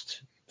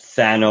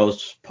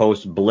post-Thanos,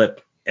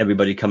 post-blip,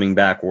 everybody coming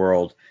back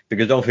world.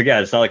 Because don't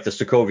forget, it's not like the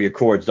Sokovia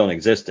Accords don't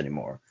exist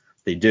anymore.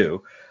 They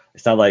do.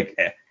 It's not like,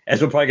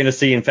 as we're probably going to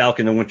see in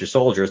Falcon and Winter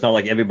Soldier, it's not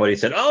like everybody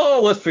said, oh,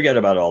 let's forget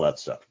about all that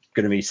stuff. It's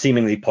going to be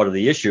seemingly part of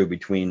the issue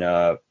between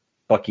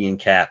Bucky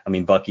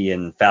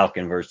and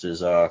Falcon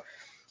versus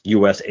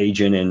U.S.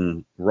 Agent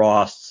and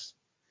Ross,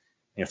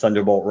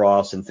 Thunderbolt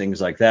Ross and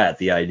things like that.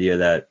 The idea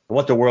that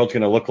what the world's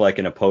going to look like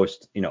in a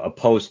post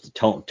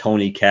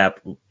Tony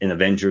Cap in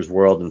Avengers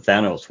world and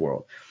Thanos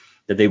world,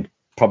 that they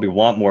probably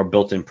want more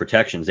built-in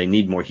protections. They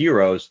need more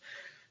heroes.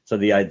 So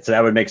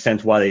that would make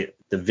sense why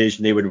the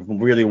Vision, they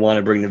would really want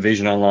to bring the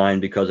Vision online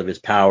because of his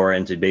power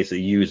and to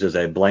basically use as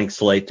a blank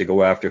slate to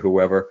go after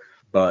whoever.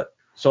 But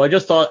so I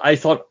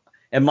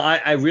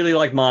really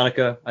like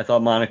Monica. I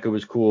thought Monica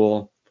was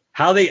cool.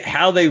 How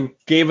they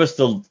gave us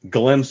the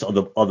glimpse of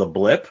the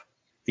blip,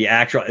 the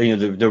actual,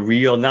 the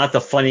real, not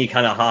the funny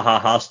kind of ha ha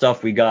ha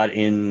stuff we got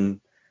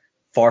in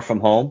Far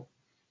From Home,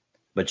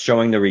 but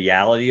showing the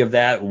reality of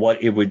that,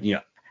 what it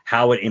would,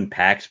 how it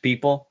impacts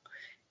people,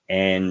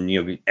 and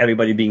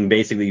everybody being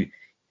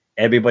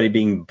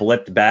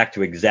blipped back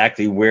to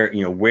exactly where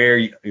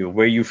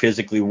you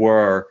physically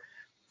were,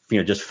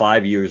 just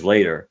 5 years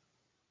later,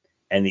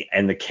 and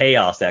the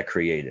chaos that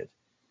created.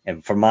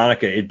 And for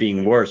Monica, it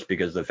being worse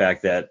because the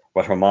fact that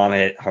what her mom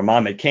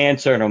had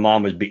cancer, and her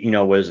mom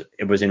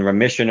was in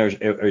remission, or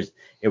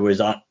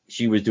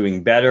she was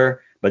doing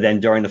better, but then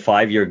during the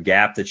 5-year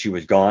gap that she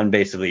was gone,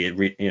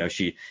 basically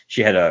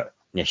she had a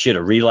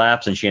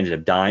relapse and she ended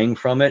up dying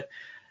from it.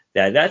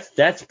 That's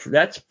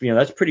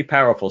pretty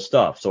powerful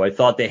stuff. So I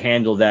thought they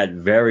handled that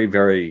very,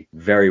 very,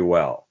 very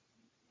well.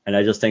 And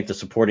I just think I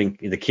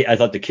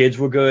thought the kids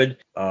were good.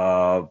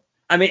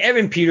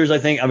 Evan Peters,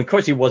 of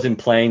course he wasn't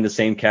playing the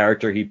same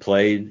character he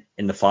played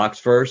in the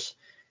Foxverse,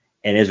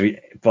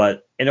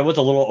 but and it was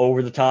a little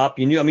over the top.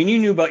 You knew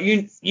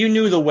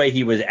the way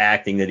he was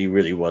acting that he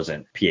really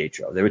wasn't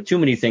Pietro. There were too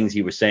many things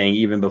he was saying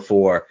even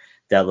before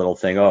that little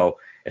thing. Oh,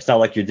 it's not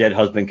like your dead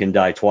husband can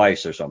die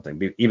twice or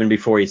something. Even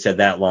before he said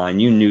that line,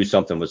 you knew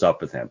something was up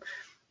with him.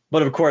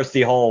 But of course,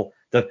 the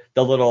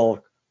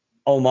little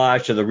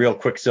homage to the real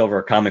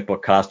Quicksilver comic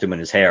book costume and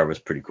his hair was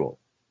pretty cool.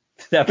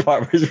 That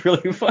part was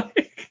really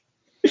funny.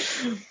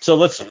 So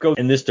let's go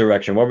in this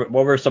direction. What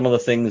were some of the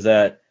things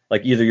that,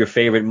 like, either your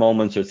favorite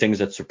moments or things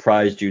that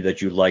surprised you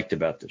that you liked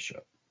about this show?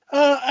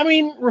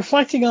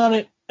 Reflecting on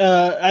it,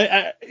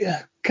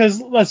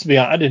 because let's be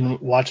honest, I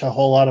didn't watch a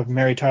whole lot of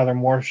Mary Tyler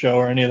Moore Show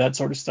or any of that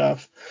sort of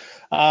stuff.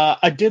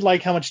 I did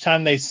like how much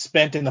time they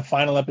spent in the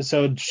final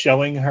episode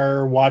showing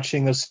her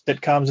watching those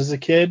sitcoms as a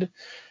kid,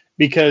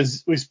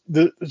 because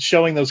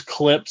showing those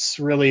clips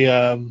really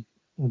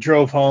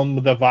drove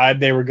home the vibe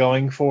they were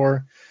going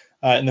for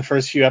in the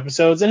first few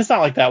episodes. And it's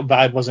not like that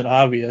vibe wasn't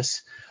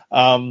obvious.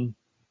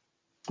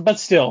 But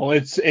still,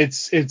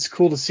 it's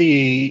cool to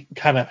see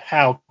kind of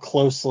how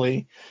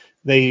closely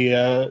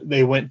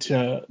they went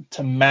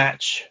to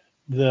match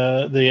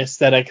the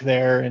aesthetic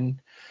there, and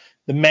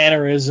the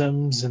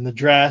mannerisms and the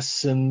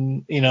dress,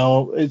 and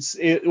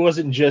it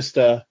wasn't just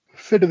a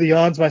fit of the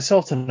odds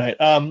myself tonight.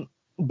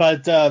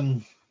 But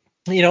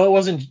it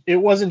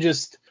wasn't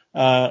just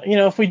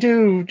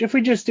if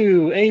we just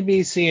do A,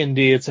 B, C, and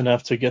D, it's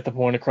enough to get the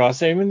point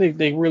across. I mean,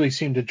 they really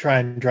seem to try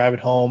and drive it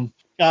home.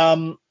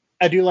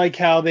 I do like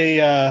how they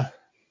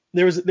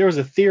there was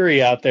a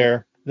theory out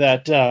there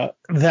that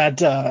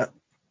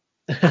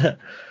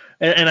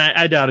and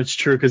I doubt it's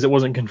true because it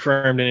wasn't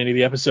confirmed in any of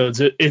the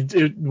episodes.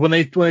 When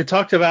they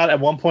talked about at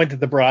one point that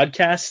the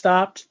broadcast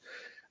stopped,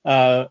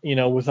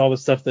 with all the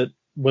stuff that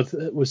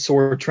with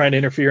SWORD trying to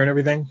interfere and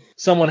everything,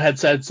 someone had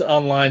said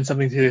online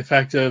something to the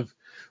effect of,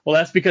 well,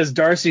 that's because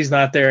Darcy's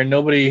not there and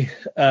nobody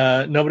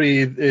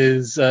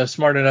is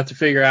smart enough to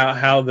figure out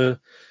how the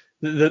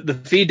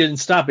feed didn't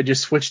stop. It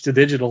just switched to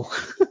digital.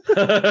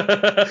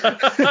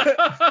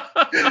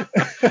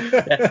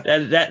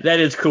 that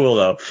is cool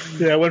though.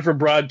 Yeah, it went from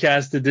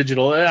broadcast to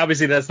digital.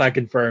 Obviously that's not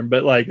confirmed,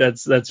 but like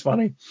that's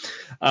funny.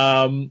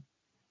 I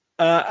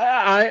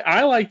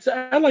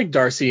like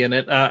Darcy in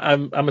it.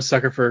 I'm a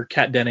sucker for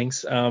Kat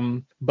Dennings.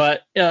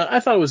 But I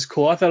thought it was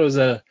cool. I thought it was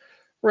a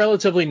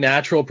relatively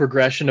natural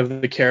progression of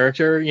the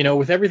character.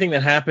 With everything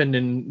that happened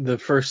in the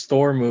first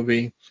Thor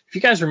movie. If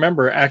you guys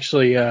remember,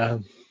 actually,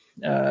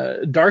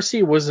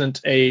 Darcy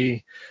wasn't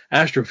a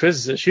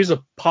astrophysicist. She's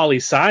a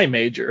poli-sci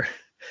major.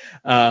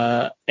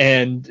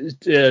 And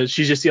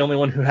she's just the only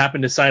one who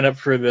happened to sign up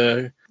for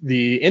the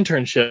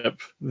internship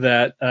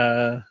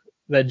that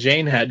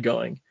Jane had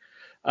going.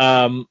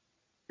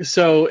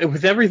 So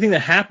with everything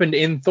that happened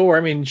in Thor,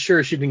 I mean,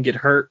 sure, she didn't get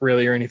hurt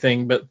really or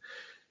anything, but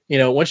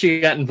once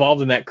she got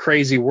involved in that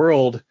crazy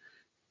world,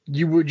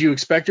 would you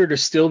expect her to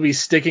still be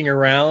sticking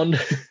around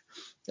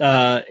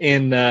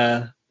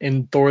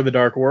in Thor: The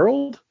Dark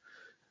World?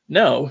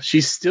 No,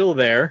 she's still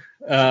there.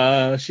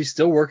 She's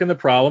still working the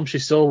problem.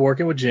 She's still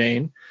working with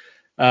Jane.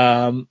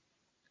 And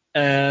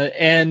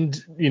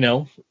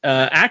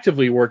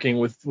actively working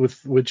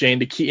with Jane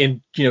to keep,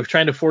 and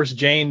trying to force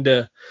Jane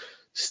to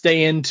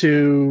stay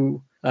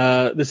into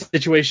the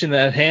situation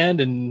at hand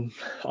and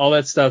all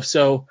that stuff.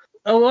 So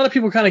a lot of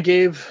people kind of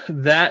gave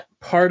that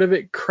part of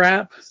it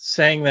crap,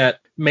 saying that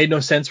made no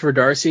sense for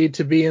Darcy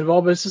to be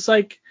involved. But it's just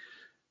like,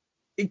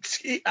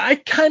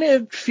 I kind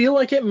of feel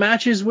like it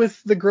matches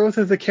with the growth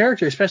of the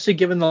character, especially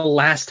given the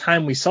last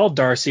time we saw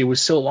Darcy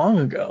was so long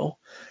ago.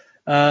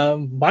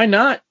 Why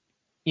not,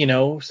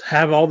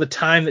 have all the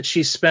time that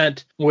she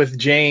spent with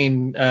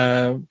Jane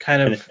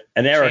kind of.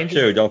 And Eric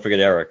too. Don't forget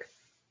Eric.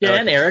 Yeah,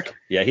 and Eric.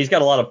 Yeah, he's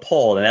got a lot of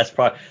pull, and that's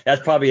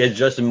probably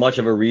just as much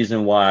of a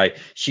reason why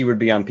she would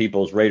be on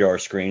people's radar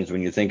screens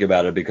when you think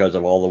about it, because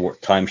of all the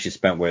time she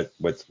spent with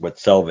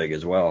Selvig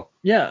as well.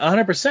 Yeah,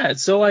 100%.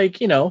 So, I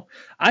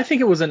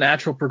think it was a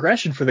natural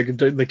progression for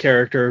the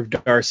character of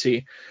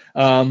Darcy.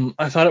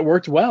 I thought it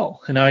worked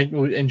well, and I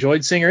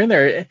enjoyed seeing her in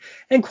there.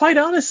 And quite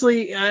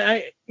honestly,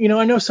 I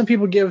know some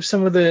people give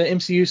some of the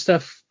MCU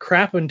stuff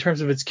crap in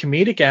terms of its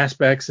comedic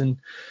aspects and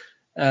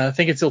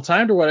think it's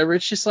ill-timed or whatever.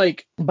 It's just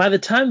like, by the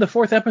time the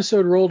fourth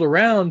episode rolled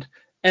around,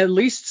 at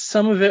least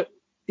some of it,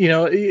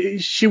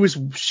 she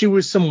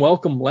was some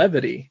welcome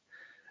levity.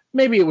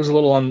 Maybe it was a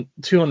little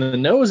too on the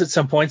nose at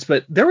some points,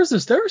 but there were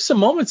some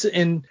moments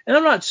and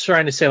I'm not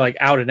trying to say like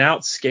out and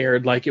out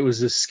scared, like it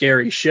was a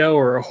scary show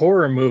or a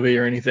horror movie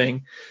or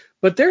anything,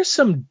 but there's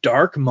some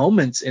dark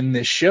moments in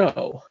this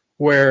show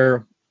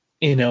where,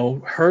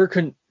 her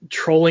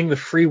controlling the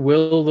free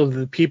will of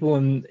the people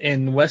in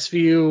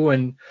Westview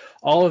and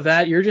all of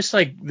that. You're just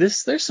like,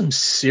 there's some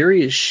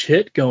serious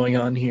shit going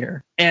on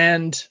here.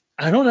 And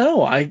I don't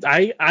know.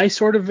 I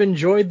sort of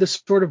enjoyed the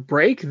sort of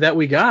break that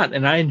we got,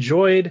 and I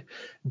enjoyed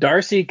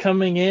Darcy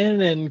coming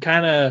in and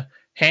kind of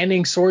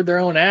handing Sword their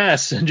own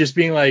ass and just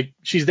being like,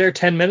 she's there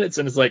 10 minutes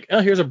and it's like,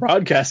 oh, here's a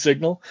broadcast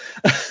signal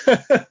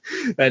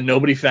that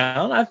nobody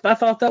found. I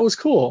thought that was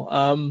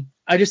cool.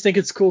 I just think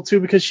it's cool too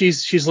because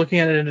she's looking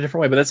at it in a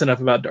different way. But that's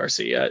enough about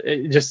Darcy.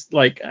 It just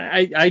like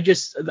I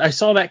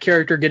saw that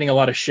character getting a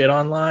lot of shit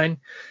online,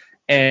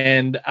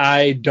 and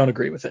I don't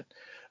agree with it.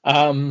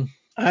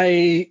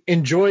 I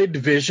enjoyed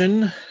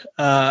Vision.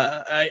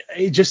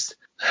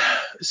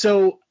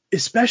 So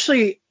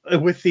especially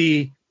with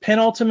the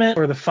penultimate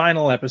or the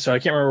final episode, I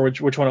can't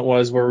remember which one it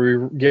was, where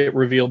we get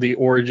revealed the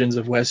origins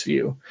of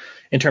Westview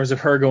in terms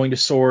of her going to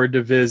Sword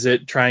to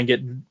visit, try and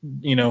get,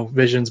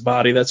 Vision's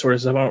body, that sort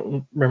of stuff. I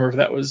don't remember if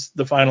that was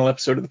the final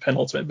episode or the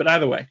penultimate, but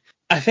either way,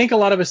 I think a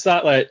lot of us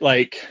thought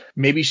like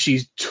maybe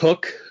she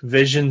took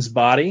Vision's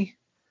body.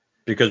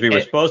 Because we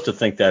were supposed to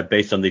think that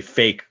based on the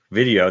fake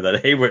video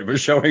that Hayward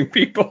was showing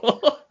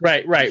people.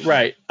 Right.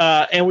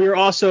 And we were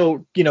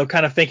also,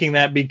 kind of thinking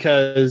that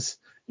because,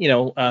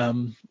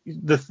 when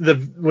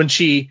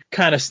she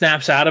kind of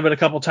snaps out of it a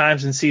couple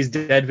times and sees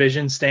dead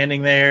Vision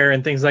standing there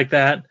and things like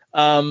that.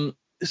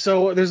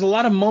 So there's a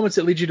lot of moments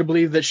that lead you to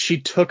believe that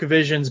she took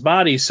Vision's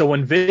body. So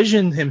when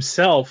Vision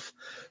himself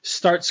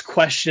starts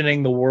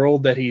questioning the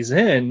world that he's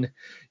in,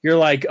 you're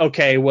like,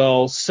 okay,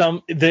 well,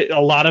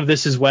 a lot of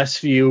this is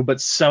Westview,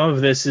 but some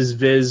of this is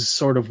Viz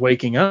sort of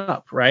waking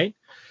up, right?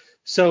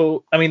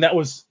 So, I mean, that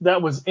was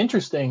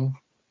interesting.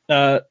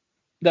 That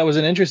was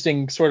an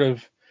interesting sort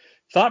of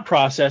thought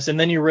process, and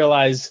then you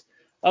realize,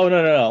 oh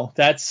no,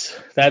 that's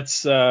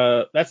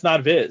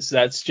not Viz.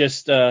 That's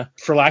just,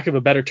 for lack of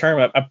a better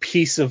term, a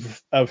piece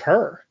of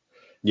her.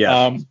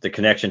 Yeah, the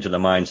connection to the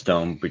Mind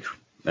Stone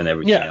and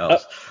everything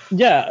else.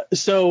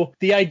 So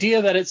the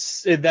idea that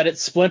it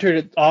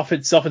splintered off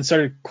itself and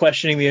started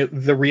questioning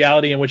the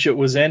reality in which it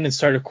was in and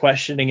started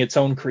questioning its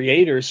own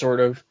creator,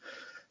 sort of,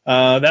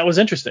 that was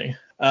interesting.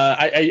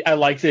 I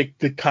like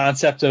the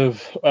concept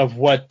of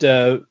what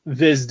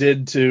Viz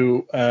did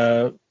to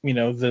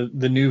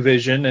the new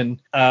Vision, and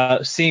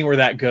seeing where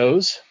that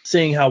goes,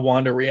 seeing how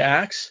Wanda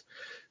reacts.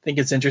 I think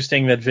it's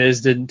interesting that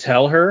Viz didn't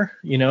tell her.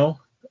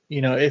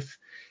 If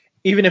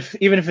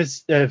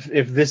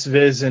this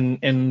Viz in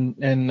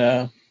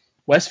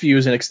Westview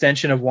is an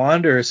extension of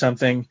Wanda or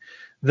something,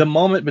 the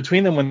moment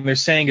between them when they're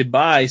saying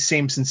goodbye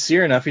seems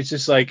sincere enough. It's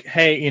just like,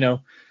 hey,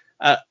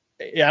 I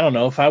don't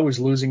know, if I was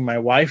losing my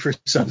wife or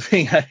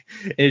something,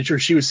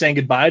 she was saying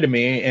goodbye to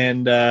me,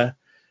 and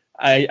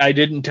I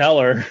didn't tell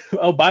her,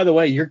 oh, by the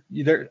way, you're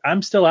there,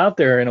 I'm still out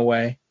there in a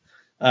way.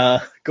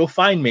 Go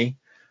find me.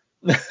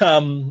 I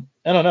don't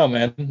know,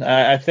 man.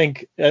 I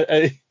think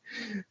I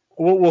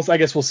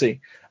guess we'll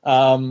see.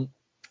 The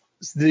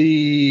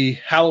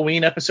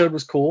Halloween episode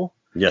was cool.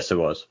 Yes, it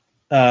was.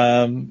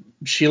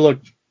 She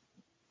looked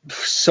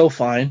so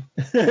fine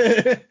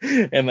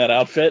in that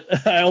outfit.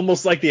 I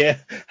almost like the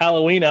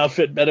Halloween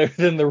outfit better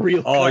than the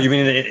real. Oh, you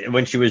mean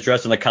when she was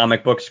dressed in the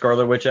comic book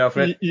Scarlet Witch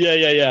outfit?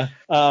 Yeah.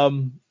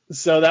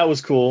 So that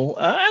was cool.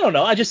 I don't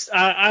know.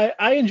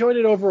 I enjoyed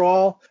it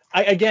overall.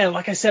 Again,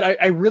 like I said,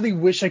 I really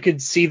wish I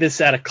could see this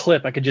at a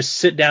clip. I could just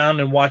sit down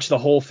and watch the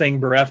whole thing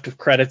bereft of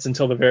credits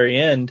until the very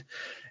end,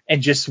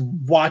 and just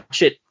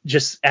watch it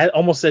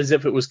almost as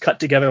if it was cut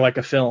together like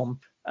a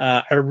film.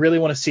 I really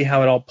want to see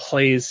how it all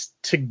plays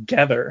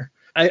together.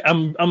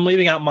 I'm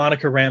leaving out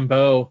Monica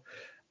Rambeau.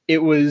 It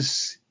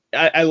was,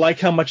 I like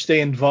how much they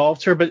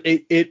involved her, but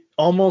it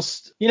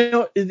almost,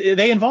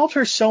 they involved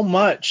her so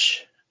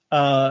much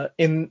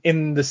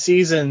in the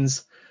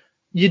seasons.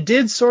 You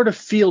did sort of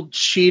feel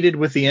cheated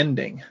with the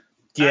ending.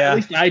 Yeah, at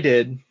least I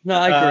did. No,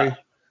 I agree.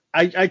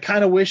 I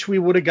kind of wish we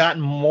would have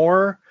gotten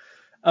more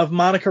of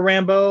Monica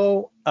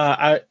Rambeau.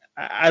 I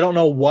don't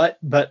know what,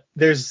 but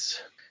there's,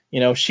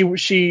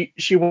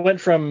 she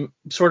went from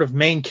sort of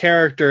main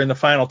character in the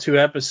final 2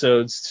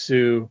 episodes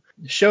to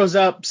shows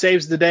up,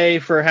 saves the day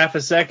for half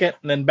a second,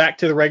 and then back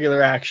to the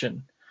regular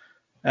action.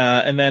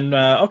 And then,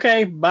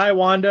 okay, bye,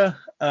 Wanda.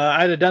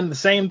 I'd have done the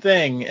same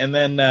thing. And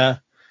then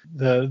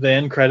the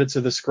end credits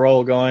of the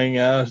scroll going,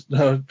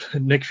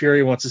 Nick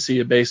Fury wants to see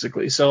you,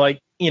 basically. So, like,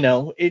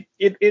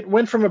 it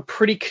went from a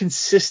pretty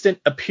consistent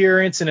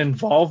appearance and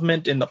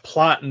involvement in the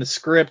plot and the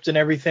script and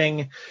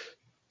everything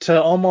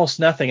to almost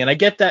nothing. And I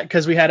get that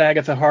because we had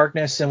Agatha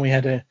Harkness and we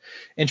had to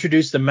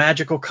introduce the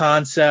magical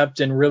concept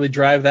and really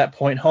drive that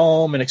point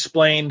home and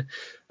explain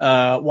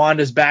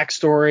Wanda's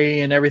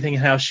backstory and everything,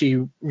 and how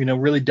she,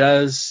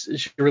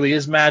 really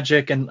is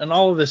magic and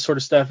all of this sort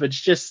of stuff.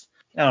 It's just,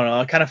 I don't know.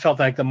 I kind of felt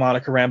like the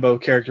Monica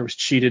Rambeau character was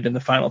cheated in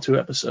the final 2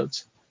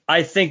 episodes.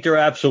 I think there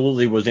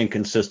absolutely was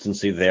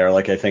inconsistency there.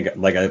 Like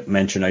I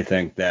mentioned, I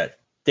think that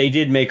they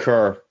did make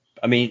her,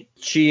 I mean,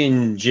 she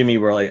and Jimmy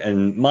were like,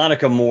 and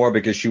Monica more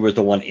because she was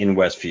the one in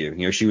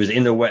Westview. She was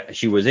in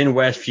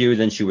Westview,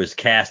 then she was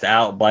cast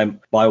out by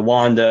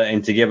Wanda,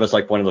 and to give us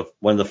like one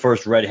of the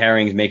first red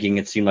herrings, making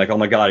it seem like, oh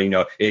my God,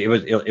 it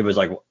was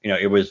like,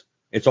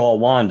 it's all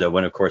Wanda,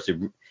 when of course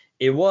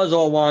it was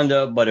all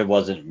Wanda, but it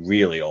wasn't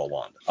really all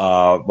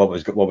Wanda. What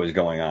was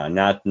going on?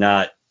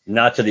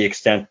 Not to the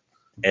extent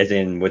as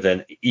in with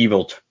an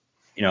evil,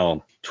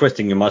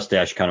 twisting your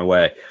mustache kind of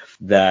way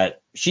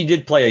that she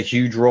did play a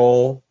huge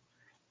role,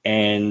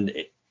 and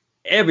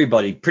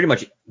everybody pretty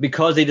much,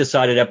 because they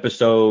decided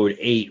episode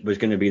 8 was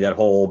going to be that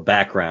whole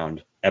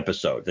background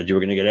episode, that you were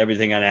going to get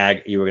everything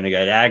on you were going to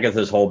get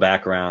Agatha's whole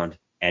background,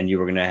 and you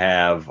were going to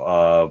have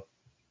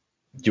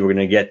you were going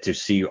to get to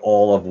see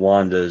all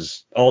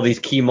these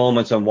key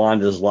moments in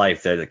Wanda's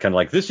life that are kind of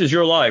like, this is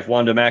your life,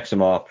 Wanda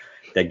Maximoff,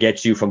 that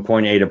gets you from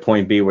point A to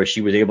point B, where she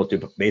was able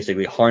to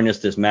basically harness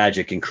this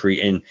magic and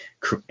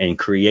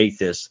create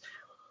this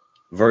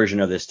version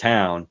of this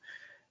town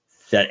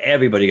that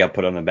everybody got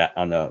put on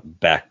the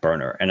back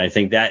burner. And I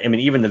think that, I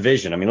mean, even the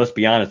Vision, I mean, let's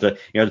be honest, the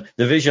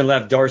Vision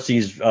left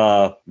Darcy's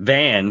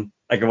van,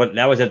 like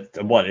that was an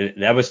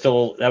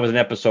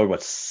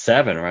episode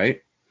 7,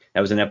 right? That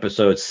was in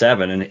episode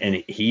 7,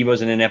 and he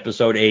wasn't in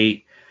episode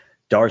 8.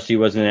 Darcy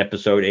wasn't in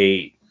episode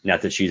 8.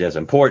 Not that she's as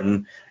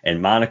important,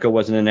 and Monica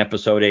wasn't in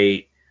episode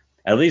 8.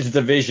 At least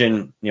the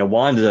Vision,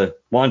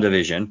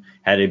 WandaVision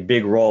had a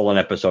big role in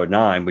episode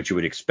 9, which you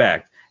would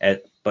expect.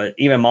 But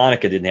even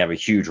Monica didn't have a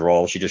huge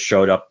role. She just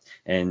showed up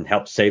and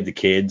helped save the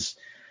kids.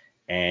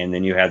 And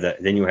then you have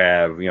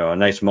a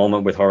nice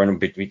moment with her and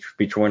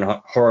between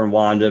her and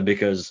Wanda,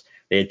 because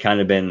they had kind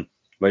of been,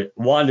 but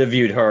Wanda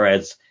viewed her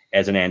as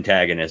an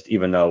antagonist,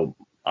 even though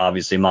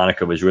obviously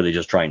Monica was really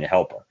just trying to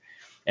help her.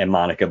 And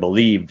Monica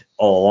believed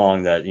all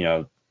along that,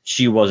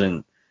 she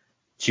wasn't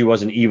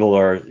evil,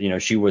 or,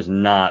 she was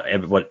not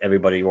what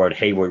everybody or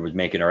Hayward was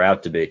making her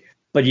out to be.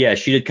 But yeah,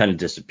 she did kind of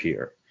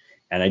disappear.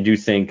 And I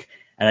think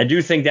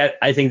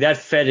that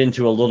fed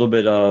into a little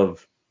bit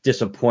of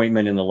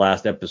disappointment in the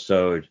last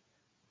episode,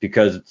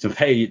 because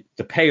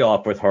the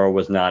payoff with her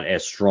was not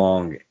as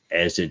strong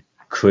as it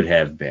could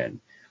have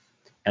been.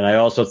 And I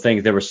also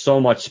think there was so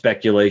much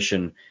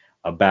speculation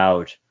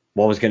about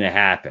what was going to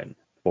happen.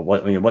 Well,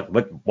 what's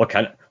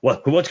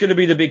going to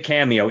be the big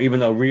cameo?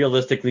 Even though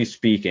realistically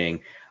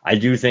speaking, I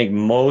do think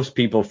most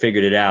people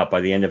figured it out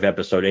by the end of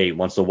episode 8,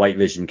 once the White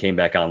Vision came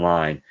back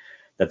online,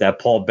 that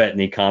Paul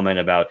Bettany comment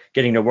about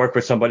getting to work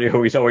with somebody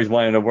who he's always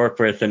wanted to work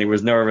with and he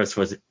was nervous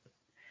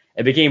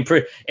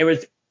it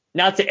was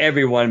not to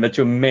everyone, but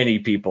to many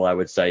people, I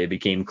would say, it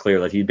became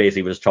clear that he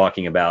basically was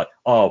talking about,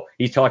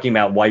 he's talking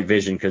about White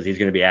Vision because he's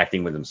going to be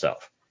acting with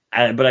himself.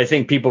 But I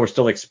think people were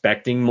still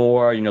expecting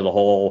more, the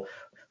whole,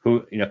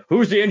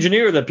 who's the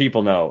engineer that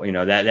people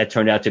know, that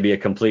turned out to be a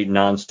complete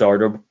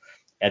non-starter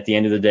at the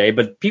end of the day.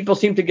 But people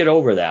seem to get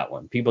over that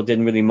one. People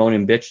didn't really moan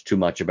and bitch too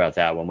much about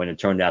that one when it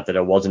turned out that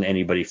it wasn't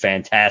anybody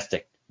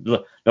fantastic,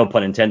 no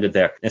pun intended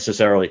there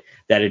necessarily,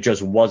 that it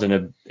just was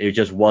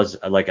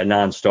like a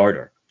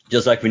non-starter.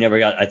 Just like we never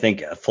got, I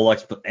think,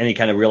 any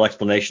kind of real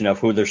explanation of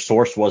who their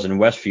source was in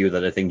Westview,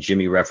 that I think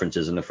Jimmy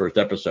references in the first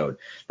episode,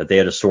 that they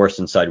had a source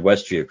inside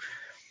Westview.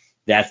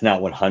 That's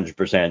not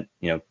 100%,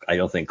 I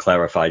don't think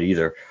clarified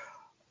either.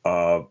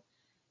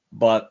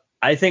 But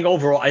I think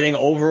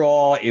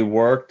overall it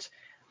worked.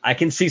 I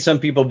can see some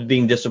people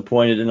being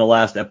disappointed in the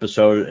last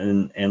episode,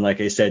 and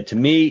like I said, to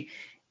me,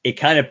 it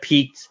kind of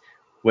peaked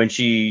when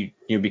she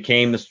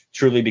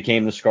truly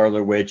became the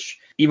Scarlet Witch.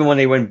 Even when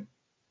they went,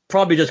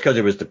 probably just because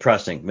it was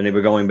depressing, when they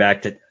were going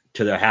back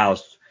to their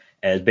house,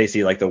 as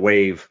basically like the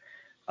wave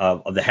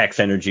of the hex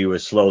energy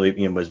was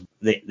slowly,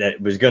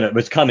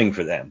 was coming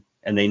for them,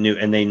 and they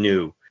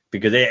knew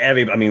because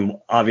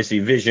obviously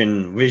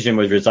Vision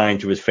was resigned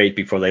to his fate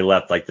before they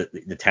left like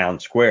the town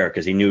square,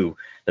 because he knew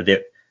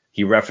that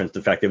he referenced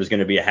the fact there was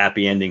going to be a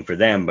happy ending for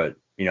them, but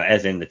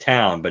as in the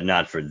town, but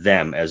not for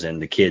them, as in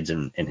the kids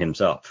and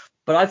himself.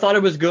 But I thought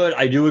it was good.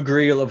 I do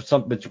agree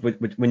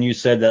when you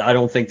said that I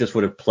don't think this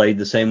would have played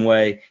the same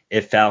way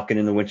if Falcon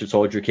and the Winter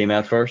Soldier came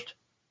out first.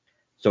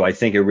 So I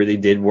think it really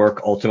did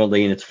work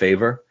ultimately in its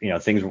favor.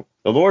 The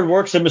Lord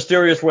works in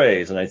mysterious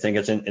ways, and I think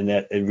it's in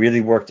that it really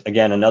worked.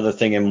 Again, another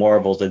thing in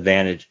Marvel's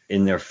advantage,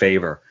 in their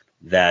favor,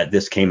 that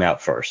this came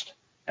out first.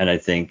 And I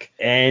think,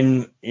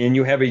 and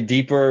you have a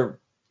deeper,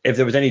 if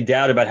there was any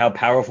doubt about how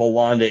powerful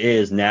Wanda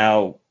is,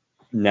 now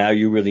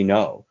you really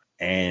know.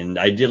 And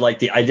I did like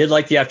the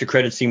after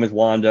credit scene with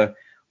Wanda,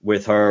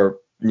 with her,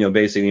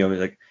 basically,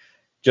 like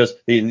just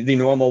the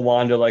normal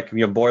Wanda, like,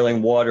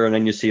 boiling water, and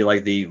then you see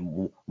like the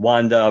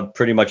Wanda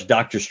pretty much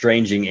Doctor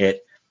Stranging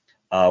it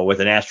with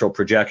an astral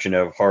projection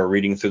of her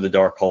reading through the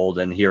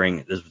Darkhold and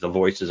hearing the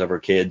voices of her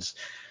kids.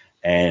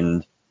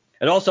 And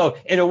also,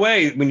 in a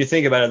way, when you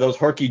think about it, those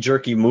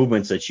herky-jerky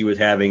movements that she was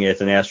having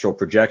as an astral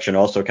projection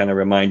also kind of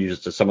remind you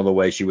just of some of the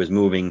way she was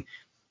moving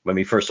when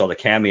we first saw the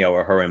cameo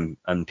of her and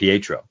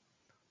Pietro.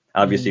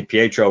 Obviously,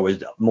 Pietro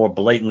was more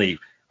blatantly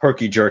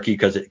herky-jerky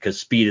because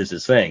speed is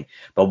his thing.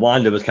 But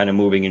Wanda was kind of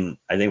moving in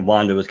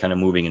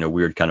a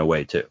weird kind of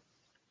way, too.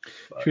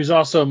 She was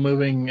also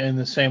moving in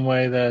the same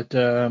way that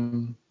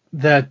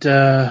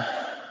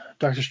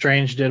Doctor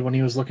Strange did when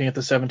he was looking at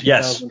the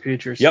 17,000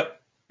 futures. Yep.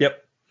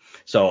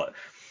 So,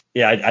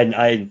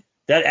 yeah,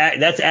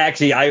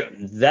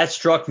 that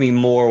struck me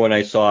more when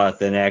I saw it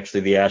than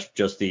actually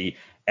just the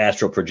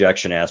astral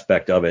projection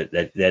aspect of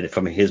it, that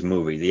from his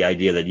movie, the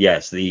idea that,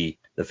 yes, the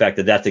fact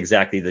that that's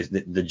exactly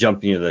the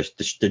jump,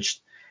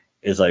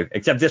 is like,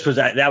 except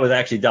that was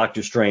actually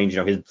Doctor Strange,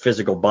 his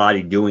physical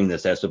body doing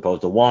this, as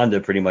opposed to Wanda.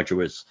 Pretty much it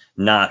was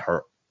not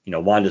her.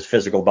 Wanda's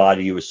physical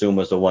body, you assume,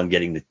 was the one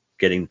getting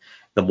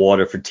the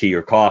water for tea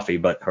or coffee,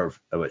 but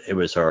it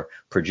was her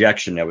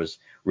projection that was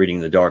reading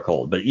the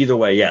Darkhold. But either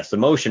way, yes, the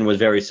motion was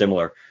very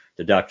similar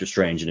to Doctor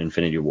Strange in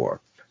Infinity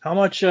War. How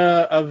much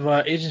of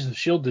Agents of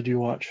S.H.I.E.L.D. did you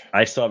watch?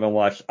 I still haven't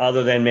watched,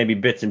 other than maybe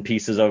bits and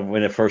pieces of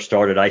when it first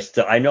started.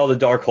 I know the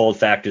Darkhold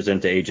factors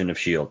into Agents of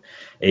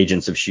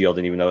S.H.I.E.L.D.,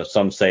 and even though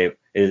some say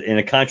it in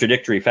a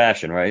contradictory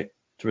fashion, right?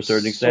 To a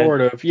certain extent. Sort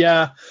of,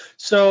 yeah.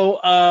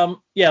 So,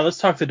 let's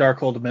talk the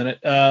Darkhold a minute.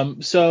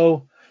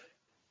 So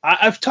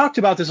I've talked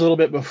about this a little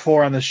bit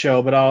before on the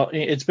show, but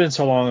it's been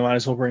so long, I might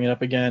as well bring it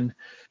up again.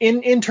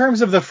 In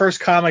terms of the first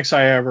comics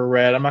I ever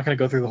read, I'm not going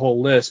to go through the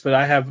whole list, but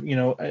I have,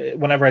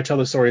 whenever I tell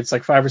the story, it's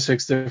like 5 or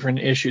 6 different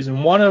issues.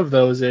 And one of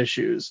those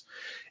issues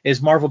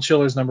is Marvel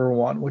Chillers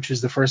 *1, which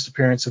is the first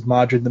appearance of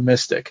Modred the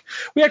Mystic.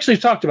 We actually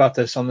talked about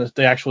this on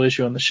the actual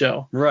issue on the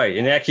show. Right.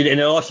 And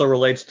it also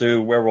relates to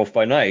Werewolf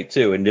by Night,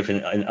 too, and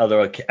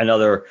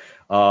another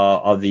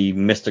of the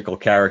mystical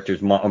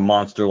characters,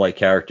 monster-like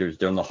characters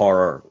during the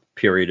horror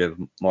period of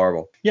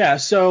Marvel. Yeah,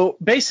 so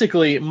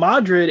basically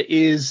Modred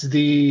is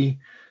the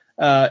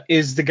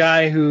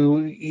guy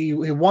who he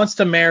wants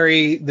to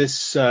marry this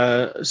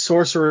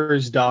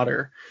sorcerer's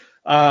daughter,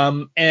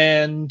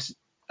 and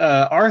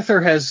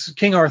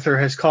King Arthur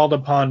has called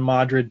upon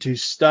Modred to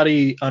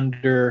study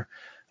under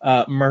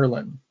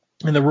Merlin,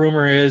 and the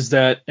rumor is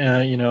that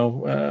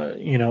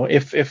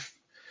if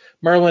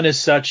Merlin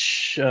is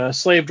such a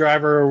slave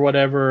driver or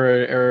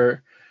whatever,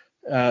 or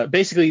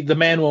basically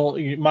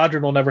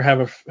Modred will never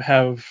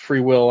have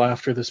free will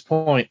after this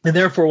point, and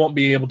therefore won't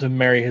be able to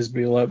marry his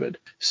beloved.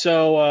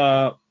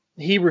 So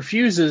he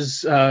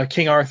refuses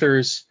King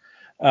Arthur's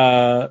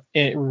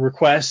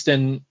request,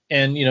 and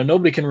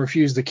nobody can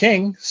refuse the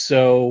king.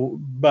 So,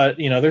 but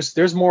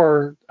there's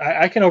more.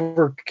 I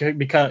can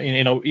become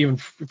even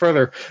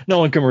further. No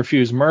one can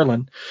refuse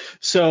Merlin.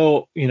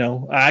 So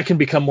I can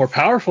become more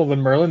powerful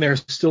than Merlin.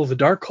 There's still the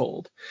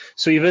Darkhold.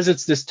 So he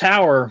visits this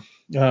tower.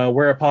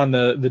 Whereupon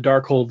the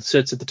Darkhold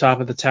sits at the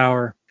top of the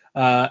tower,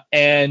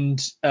 and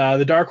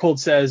the Darkhold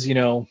says,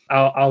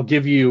 I'll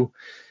give you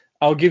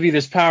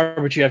this power,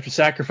 but you have to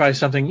sacrifice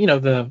something,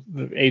 the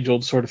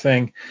age-old sort of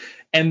thing.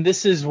 And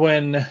this is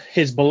when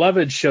his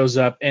beloved shows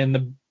up,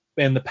 and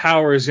the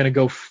power is going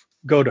to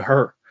go to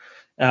her,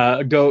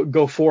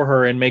 go for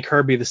her and make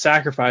her be the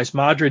sacrifice.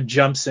 Modred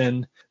jumps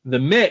in the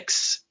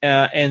mix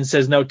and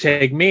says, "No,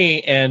 take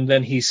me," and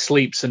then he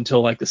sleeps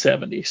until like the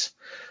 70s.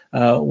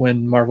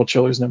 When Marvel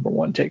Chillers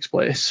 #1 takes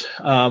place.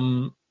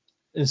 And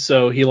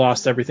so he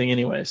lost everything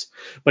anyways.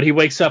 But he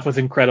wakes up with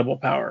incredible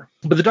power.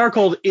 But the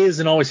Darkhold is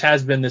and always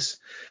has been this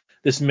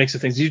mix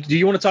of things. Do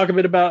you want to talk a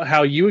bit about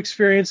how you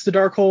experienced the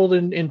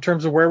Darkhold in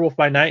terms of Werewolf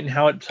by Night and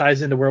how it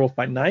ties into Werewolf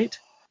by Night?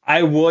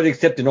 I would,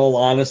 except in all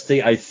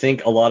honesty, I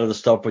think a lot of the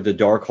stuff with the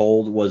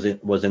Darkhold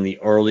was in the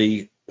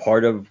early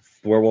part of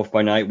Werewolf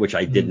by Night, which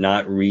I did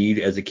not read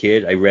as a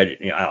kid. I read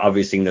it,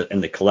 obviously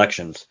in the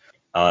collections.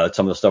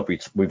 Some of the stuff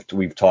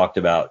we've talked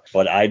about,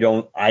 but I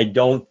don't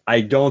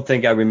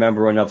think I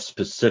remember enough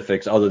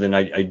specifics, other than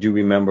I do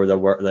remember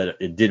that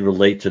it did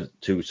relate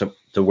to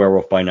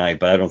Werewolf by Night,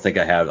 but I don't think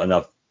I have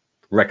enough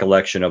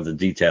recollection of the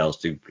details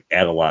to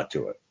add a lot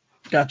to it.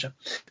 Gotcha.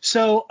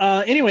 So,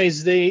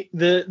 anyways, the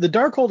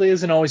Darkhold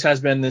is and always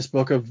has been this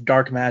book of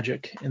dark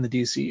magic in the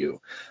DCU.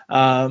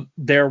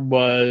 There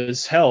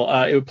was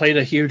it played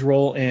a huge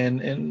role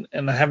in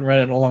and I haven't read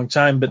it in a long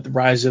time, but the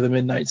Rise of the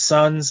Midnight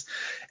Suns,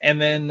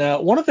 and then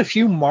one of the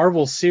few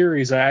Marvel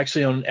series I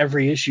actually own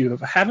every issue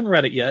of. I haven't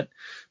read it yet,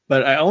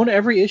 but I own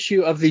every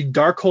issue of the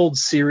Darkhold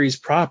series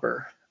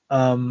proper.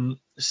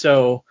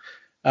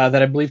 That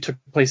I believe took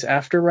place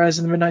after Rise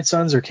of the Midnight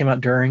Suns, or came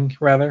out during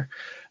rather.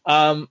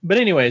 But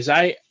anyways,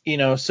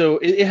 so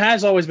it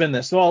has always been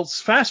this. Well,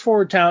 fast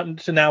forward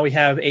to now, we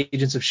have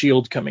Agents of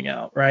S.H.I.E.L.D. coming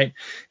out, right?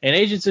 And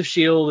Agents of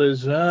S.H.I.E.L.D.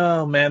 is,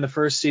 oh man, the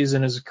first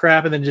season is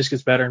crap, and then it just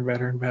gets better and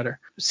better and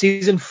better.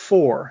 Season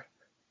 4,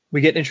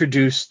 we get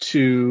introduced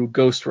to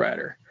Ghost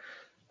Rider.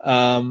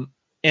 And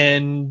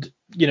the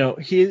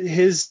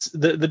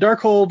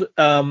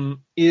Darkhold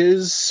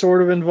is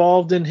sort of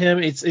involved in him.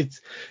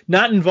 It's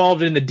not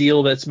involved in the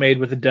deal that's made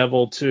with the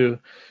devil to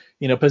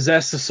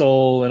possess the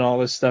soul and all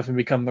this stuff and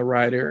become the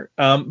rider.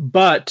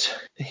 But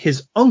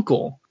his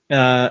uncle,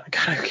 God,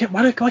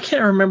 why can't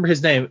I remember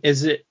his name?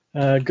 Is it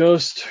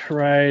Ghost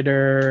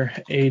Rider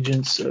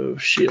Agents of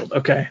S.H.I.E.L.D.?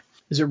 Okay.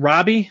 Is it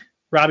Robbie?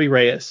 Robbie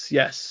Reyes.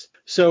 Yes.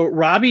 So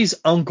Robbie's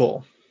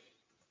uncle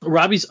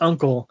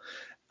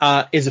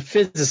is a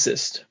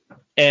physicist.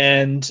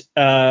 And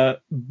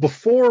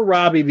before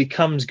Robbie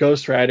becomes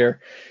Ghost Rider,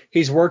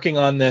 he's working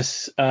on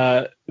this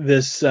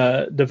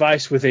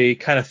device with a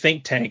kind of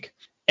think tank.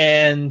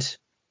 And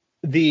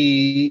some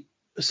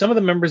of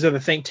the members of the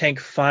think tank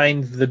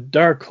find the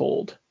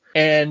Darkhold,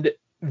 and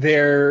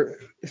they're,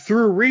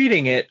 through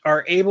reading it,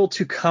 are able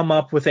to come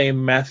up with a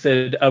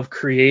method of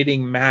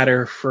creating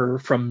matter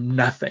from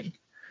nothing.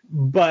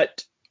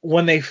 But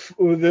when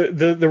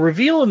the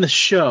reveal in the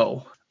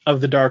show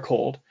of the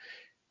Darkhold.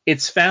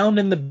 It's found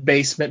in the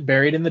basement,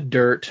 buried in the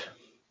dirt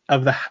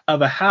of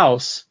a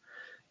house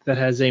that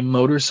has a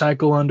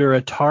motorcycle under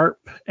a tarp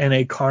and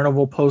a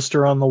carnival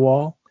poster on the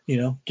wall.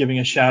 Giving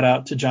a shout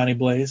out to Johnny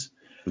Blaze.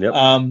 Yep.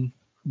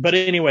 But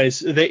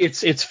anyways,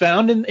 it's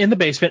found in the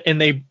basement,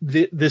 and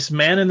this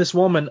man and this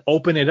woman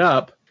open it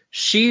up.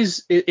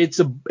 It's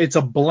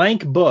a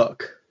blank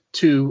book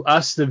to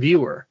us, the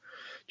viewer,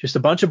 just a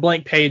bunch of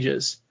blank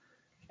pages,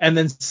 and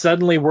then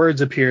suddenly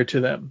words appear to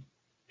them.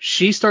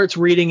 She starts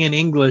reading in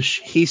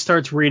English. He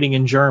starts reading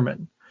in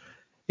German.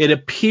 It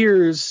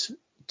appears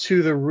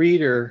to the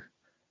reader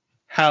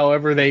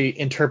however they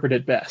interpret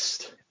it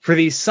best. For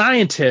these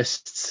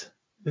scientists,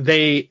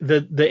 the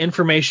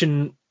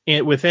information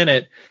within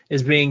it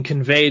is being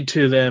conveyed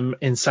to them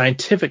in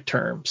scientific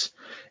terms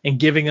and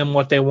giving them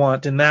what they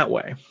want in that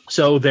way.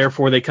 So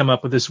therefore, they come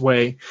up with this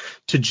way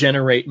to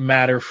generate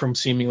matter from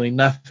seemingly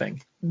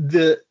nothing.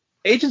 The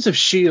Agents of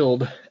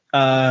S.H.I.E.L.D.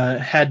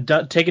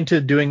 had taken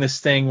to doing this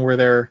thing where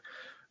they're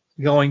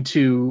going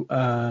to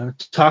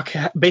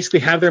basically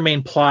have their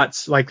main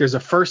plots, like there's a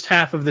first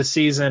half of the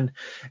season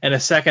and a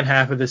second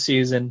half of the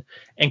season,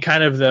 and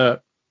kind of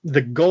the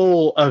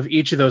goal of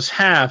each of those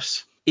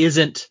halves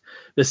isn't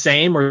the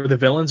same, or the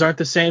villains aren't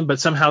the same, but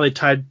somehow they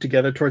tied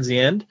together towards the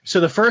end.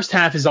 So the first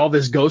half is all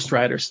this Ghost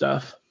Rider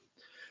stuff,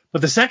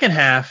 but the second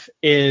half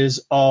is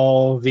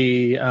all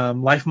the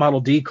life model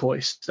decoy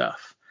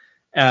stuff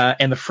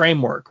and the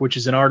framework, which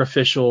is an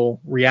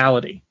artificial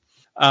reality.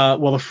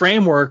 Well, the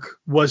framework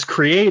was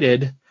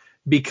created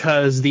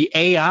because the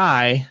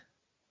AI,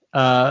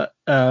 the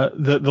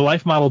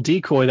life model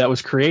decoy that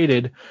was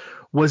created,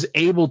 was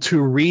able to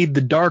read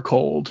the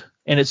Darkhold,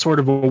 and it sort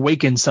of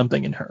awakened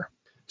something in her.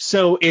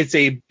 So it's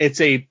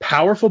a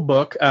powerful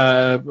book.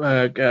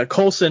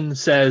 Coulson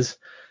says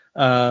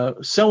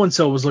so and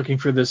so was looking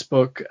for this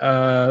book.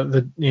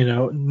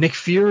 Nick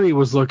Fury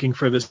was looking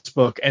for this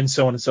book, and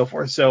so on and so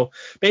forth. So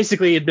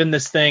basically, it'd been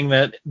this thing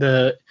that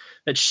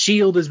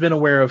S.H.I.E.L.D. has been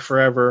aware of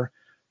forever.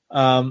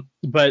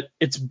 But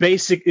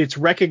it's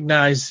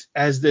recognized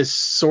as this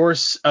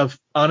source of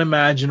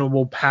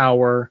unimaginable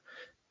power,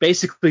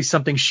 basically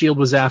something S.H.I.E.L.D.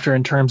 was after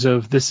in terms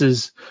of this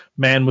is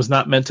man was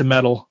not meant to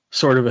meddle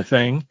sort of a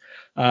thing.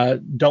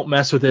 Don't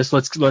mess with this.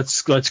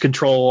 Let's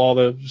control all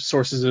the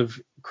sources of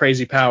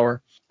crazy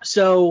power.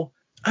 So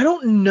I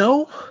don't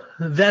know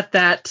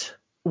that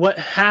what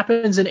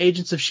happens in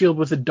Agents of S.H.I.E.L.D.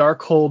 with the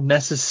Darkhold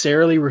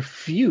necessarily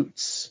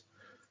refutes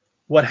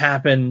what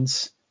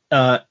happens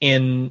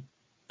in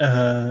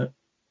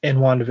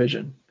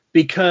WandaVision,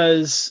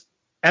 because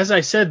as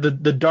I said,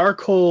 the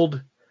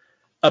Darkhold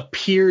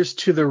appears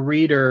to the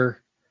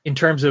reader in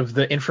terms of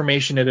the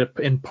information it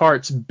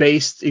imparts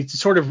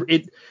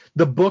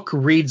the book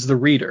reads the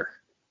reader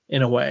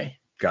in a way.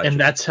 Gotcha. And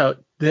that's how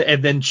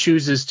and then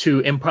chooses to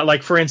impart,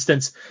 like for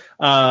instance,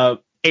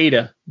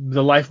 Ada,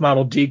 the life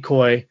model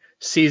decoy,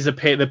 sees the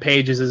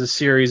pages as a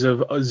series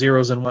of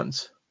zeros and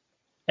ones,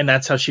 and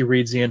that's how she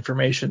reads the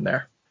information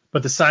there.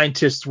 But the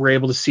scientists were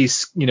able to see,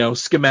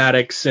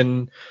 schematics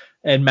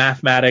and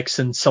mathematics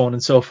and so on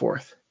and so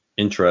forth.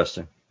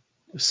 Interesting.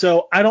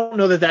 So I don't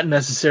know that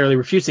necessarily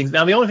refutes things.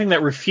 Now, the only thing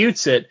that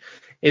refutes it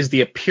is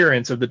the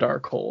appearance of the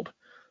Darkhold.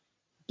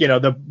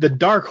 The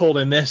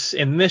Darkhold in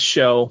this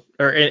show,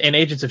 or in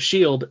Agents of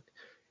S.H.I.E.L.D.,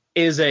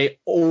 is a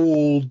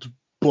old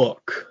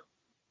book,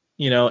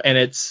 and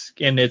it's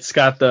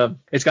got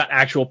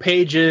actual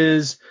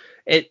pages.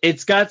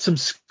 It's got some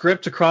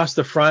script across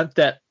the front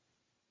that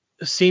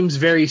seems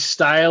very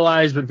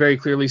stylized, but very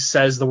clearly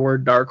says the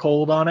word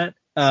Darkhold on it.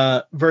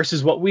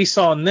 Versus what we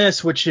saw in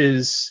this, which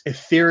is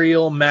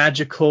ethereal,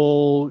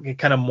 magical, it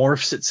kind of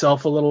morphs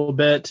itself a little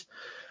bit.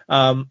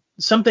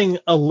 Something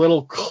a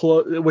little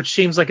which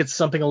seems like it's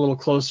something a little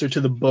closer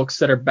to the books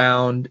that are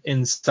bound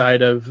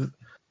inside of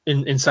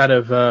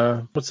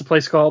what's the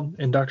place called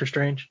in Doctor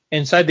Strange?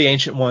 Inside the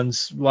Ancient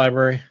Ones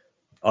library.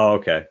 Oh,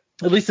 okay.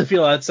 At least the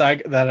feel that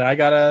I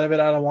got out of it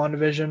out of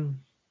WandaVision.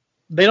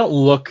 They don't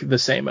look the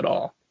same at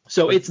all.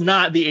 So it's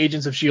not the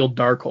Agents of S.H.I.E.L.D.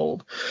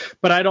 Darkhold.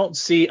 But I don't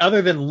see,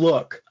 other than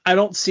look, I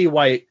don't see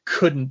why it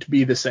couldn't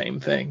be the same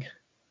thing.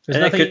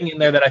 There's nothing in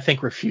there that I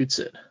think refutes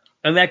it.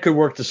 And that could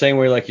work the same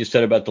way, like you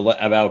said,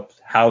 about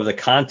how the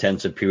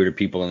contents appear to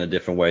people in a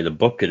different way. The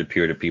book could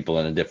appear to people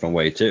in a different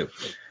way too.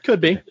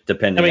 Could be,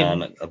 depending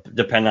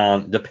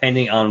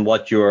on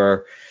what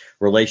your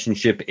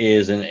relationship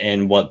is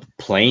and what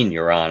plane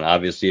you're on.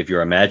 Obviously, if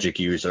you're a magic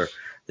user,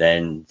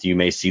 then you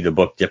may see the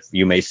book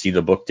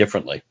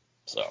differently.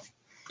 So.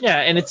 Yeah,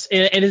 and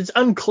it's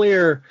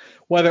unclear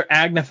whether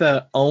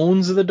Agnetha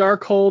owns the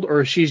Darkhold,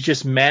 or if she's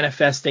just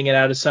manifesting it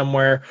out of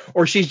somewhere,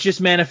 or she's just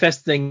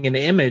manifesting an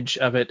image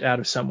of it out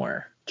of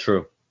somewhere.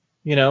 True.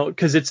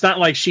 Because it's not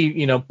like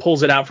she,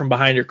 pulls it out from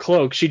behind her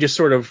cloak. She just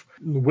sort of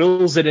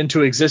wills it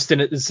into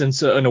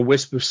existence in a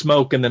wisp of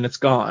smoke, and then it's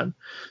gone.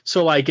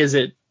 So, like, is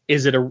it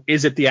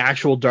the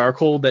actual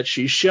Darkhold that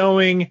she's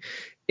showing?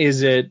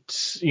 Is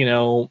it,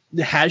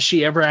 has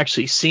she ever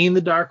actually seen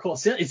the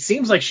Darkhold? It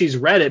seems like she's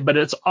read it, but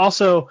it's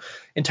also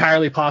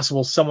entirely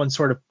possible someone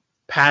sort of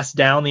passed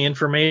down the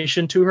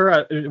information to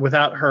her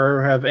without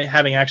her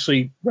having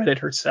actually read it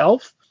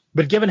herself.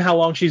 But given how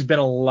long she's been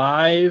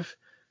alive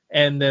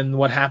and then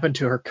what happened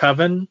to her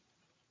coven,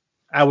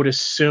 I would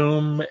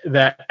assume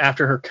that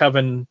after her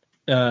coven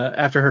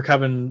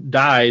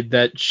died,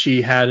 that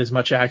she had as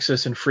much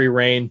access and free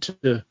reign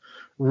to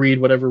read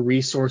whatever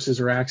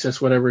resources or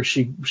access whatever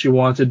she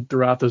wanted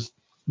throughout those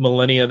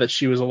millennia that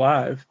she was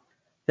alive.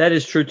 That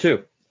is true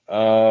too.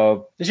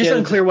 It's just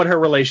unclear what her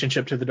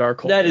relationship to the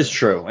Darkhold That is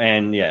true,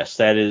 and yes,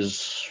 that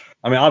is.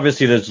 I mean,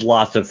 obviously, there's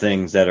lots of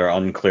things that are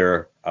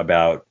unclear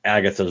about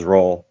Agatha's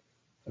role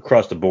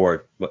across the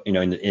board. But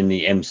in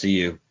the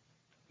MCU,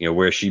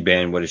 where's she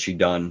been? What has she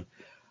done?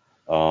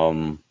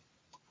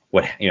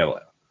 What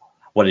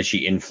has she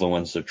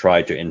influenced or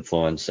tried to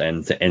influence,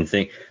 and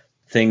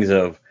things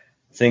of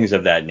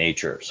that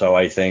nature. So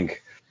I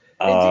think,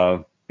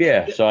 So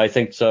I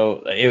think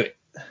so.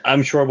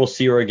 I'm sure we'll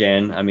see her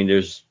again. I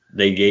mean,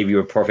 they gave you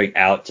a perfect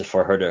out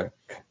for her to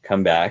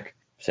come back,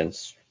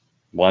 since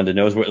Wanda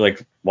knows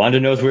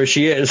where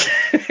she is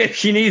if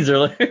she needs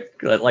her,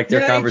 like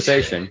their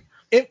conversation.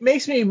 It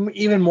makes me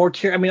even more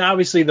curious. I mean,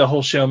 obviously the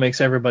whole show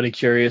makes everybody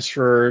curious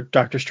for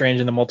Doctor Strange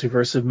and the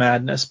Multiverse of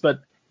Madness, but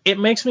it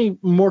makes me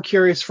more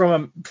curious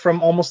from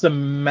almost a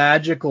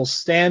magical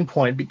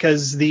standpoint,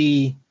 because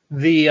the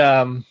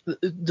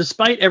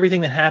despite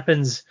everything that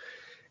happens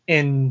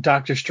in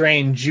Doctor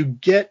Strange, you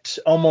get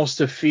almost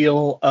a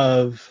feel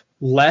of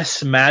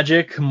less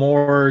magic,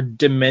 more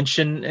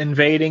dimension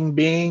invading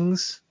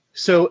beings.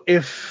 So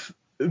if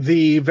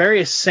the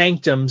various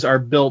sanctums are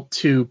built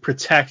to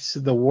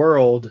protect the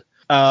world,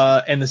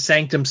 and the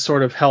sanctums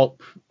sort of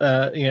help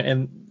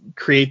and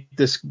create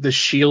this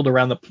shield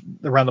around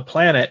the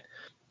planet,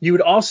 you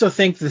would also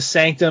think the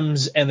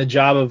sanctums and the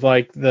job of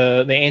like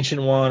the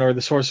Ancient One or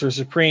the Sorcerer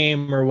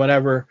Supreme or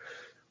whatever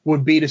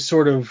would be to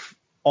sort of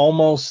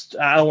almost,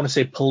 I don't want to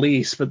say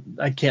police, but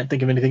I can't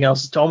think of anything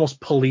else. It's almost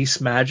police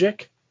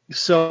magic.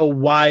 So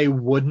why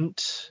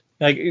wouldn't,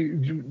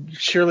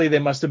 surely they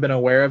must have been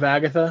aware of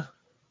Agatha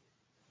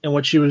and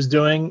what she was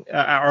doing.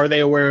 Are they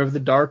aware of the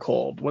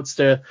Darkhold?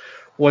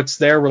 What's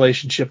their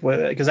relationship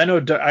with it? Because I know,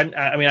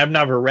 I mean, I've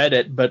never read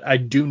it, but I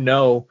do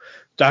know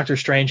Doctor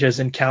Strange has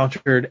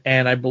encountered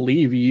and I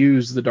believe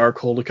used the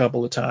Darkhold a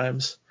couple of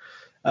times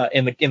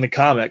in the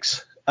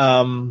comics.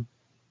 And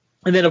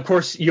then of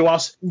course you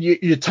also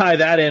you tie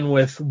that in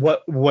with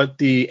what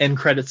the end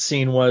credits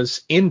scene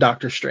was in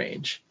Doctor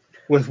Strange,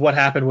 with what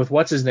happened with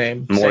what's his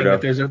name, Mordo, saying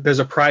that there's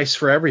a price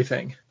for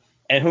everything.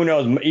 And who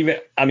knows?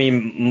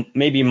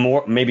 Maybe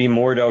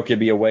Mordo could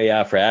be a way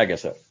out for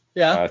Agatha.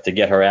 Yeah. To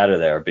get her out of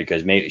there,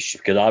 because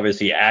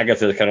obviously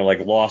Agatha is kind of like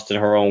lost in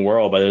her own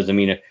world, but it doesn't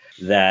mean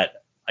that.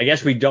 I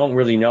guess we don't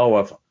really know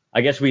if.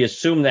 I guess we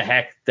assume the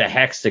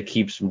hex that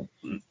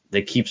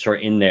keeps her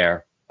in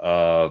there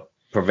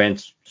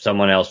prevents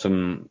someone else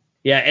from.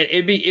 Yeah,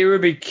 it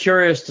would be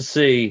curious to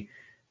see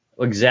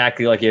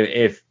exactly like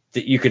if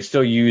you could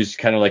still use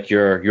kind of like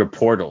your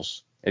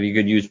portals, if you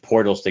could use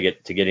portals to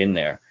get in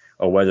there,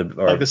 or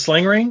like the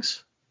sling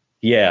rings.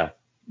 Yeah.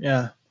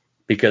 Yeah.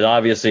 Because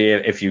obviously,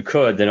 if you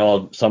could, then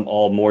all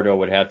Mordo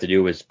would have to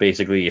do was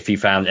basically, if he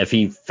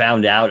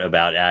found out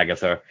about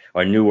Agatha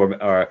or knew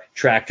or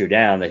tracked her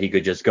down, that he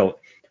could just go.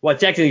 Well,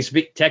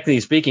 technically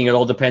speaking, it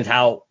all depends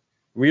how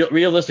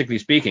realistically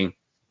speaking,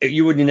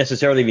 you wouldn't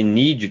necessarily even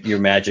need your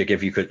magic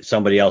if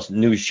somebody else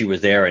knew she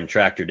was there and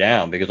tracked her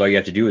down, because all you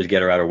have to do is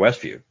get her out of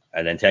Westview,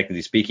 and then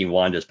technically speaking,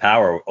 Wanda's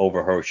power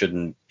over her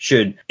shouldn't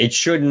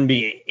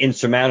be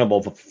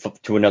insurmountable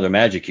to another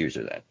magic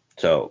user then.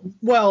 So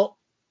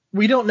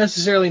we don't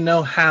necessarily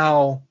know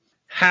how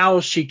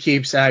she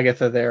keeps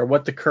Agatha there,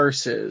 what the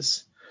curse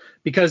is,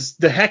 because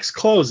the hex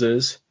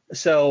closes.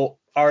 So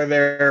are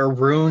there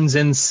runes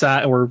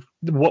inside, or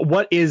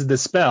what is the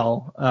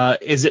spell?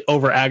 Is it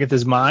over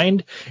Agatha's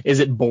mind? Is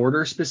it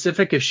border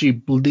specific? If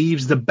she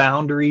leaves the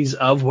boundaries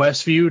of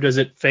Westview, does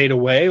it fade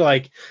away?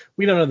 Like,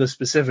 we don't know the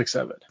specifics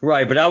of it.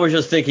 Right, but I was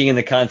just thinking in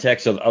the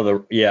context of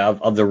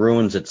the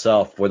runes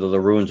itself, whether the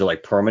runes are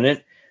like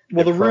permanent.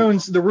 Well, the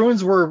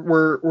runes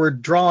were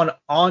drawn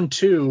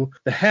onto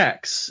the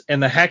hex,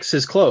 and the hex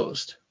is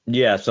closed.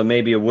 Yeah, so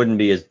maybe it would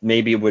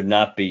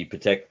not be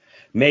protect.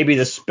 Maybe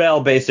the spell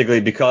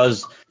basically,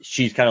 because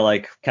she's kind of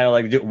like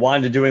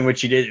Wanda doing what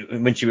she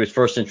did when she was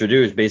first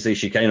introduced. Basically,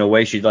 she in a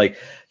way she's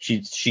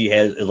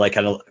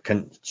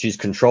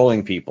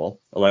controlling people,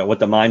 like what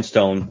the Mind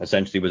Stone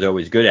essentially was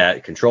always good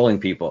at,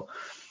 controlling people.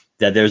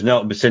 That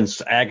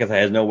since Agatha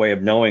has no way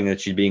of knowing that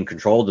she's being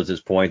controlled at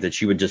this point, that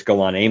she would just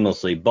go on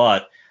aimlessly.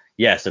 But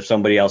yes, if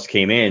somebody else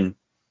came in,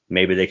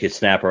 maybe they could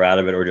snap her out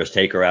of it or just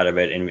take her out of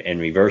it and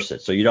reverse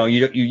it. So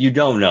you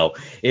don't know.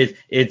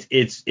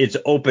 It's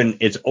open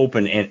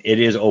and it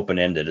is open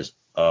ended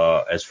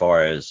as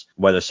far as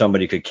whether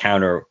somebody could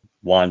counter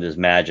Wanda's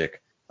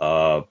magic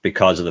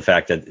because of the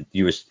fact that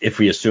if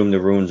we assume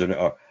the runes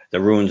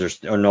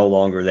are no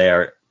longer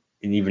there,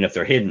 and even if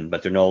they're hidden,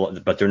 but they're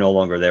no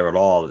longer there at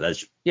all.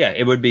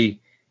 It would be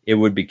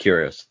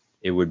curious.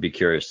 It would be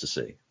curious to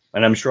see,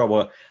 and I'm sure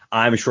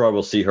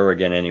we'll see her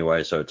again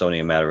anyway. So it's only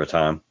a matter of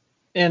time.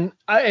 And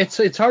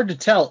it's hard to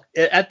tell.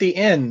 At the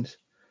end,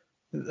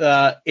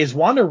 is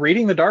Wanda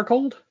reading the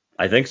Darkhold?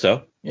 I think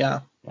so.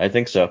 Yeah. I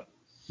think so.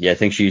 Yeah, I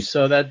think she's.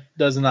 So that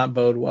does not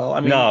bode well.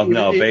 I mean,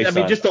 no.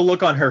 Just the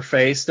look on her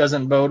face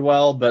doesn't bode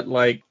well. But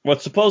like,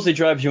 what supposedly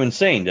drives you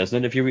insane,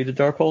 doesn't it? If you read the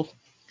Darkhold,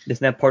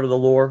 isn't that part of the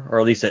lore, or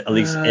at least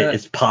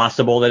it's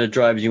possible that it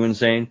drives you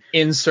insane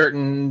in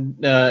certain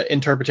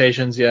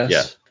interpretations? Yes.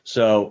 Yeah.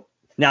 So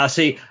now,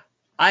 see,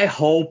 I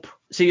hope.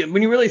 See,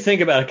 when you really think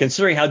about it,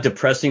 considering how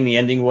depressing the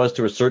ending was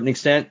to a certain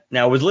extent,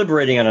 now it was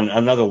liberating on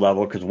another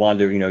level because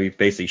Wanda,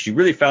 basically she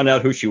really found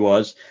out who she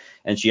was,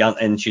 and she's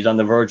on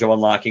the verge of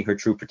unlocking her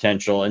true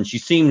potential, and she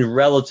seemed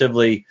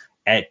relatively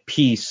at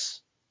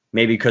peace,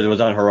 maybe because it was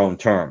on her own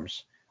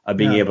terms, of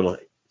being able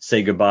to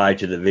say goodbye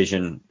to the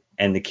Vision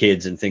and the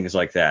kids and things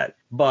like that.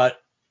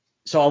 But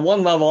so on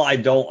one level, I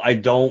don't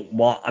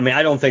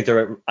think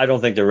they're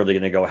really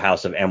going to go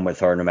House of M with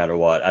her no matter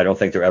what. I don't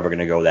think they're ever going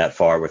to go that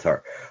far with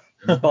her.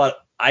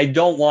 But I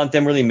don't want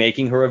them really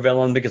making her a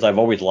villain because I've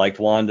always liked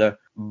Wanda.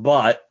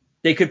 But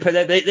they could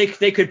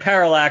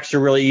parallax her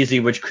really easy,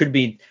 which could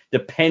be,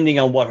 depending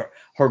on what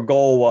her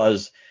goal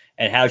was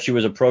and how she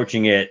was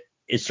approaching it.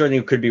 It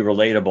certainly could be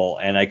relatable,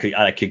 and I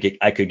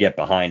could get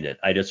behind it.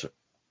 I just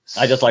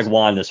like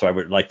Wanda, so I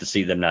would like to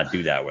see them not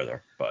do that with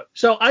her. But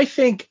so I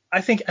think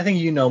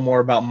you know more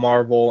about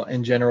Marvel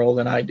in general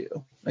than I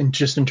do, and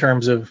just in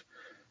terms of,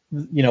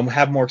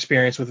 have more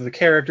experience with the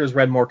characters,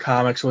 read more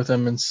comics with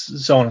them, and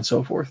so on and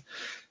so forth.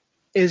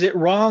 Is it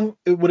wrong?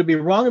 Would it be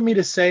wrong of me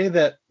to say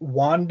that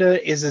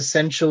Wanda is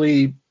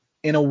essentially,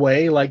 in a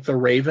way, like the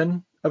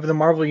Raven of the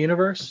Marvel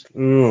universe?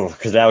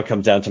 Because that would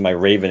come down to my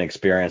Raven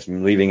experience,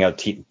 leaving out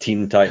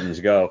Teen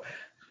Titans Go.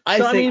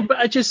 Raven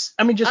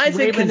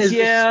is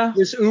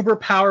this uber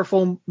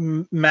powerful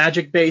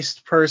magic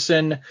based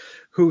person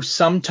who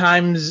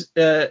sometimes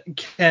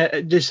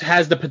just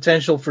has the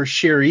potential for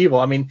sheer evil.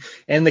 I mean,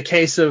 in the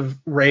case of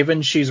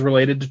Raven, she's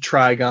related to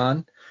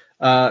Trigon.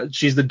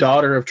 She's the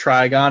daughter of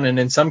Trigon, and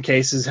in some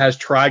cases has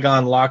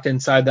Trigon locked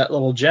inside that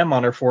little gem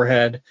on her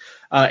forehead,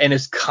 and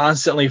is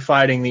constantly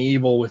fighting the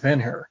evil within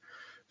her.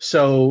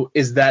 So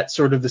is that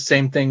sort of the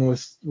same thing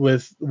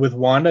with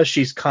Wanda?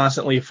 She's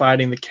constantly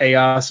fighting the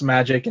chaos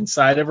magic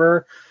inside of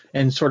her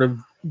and sort of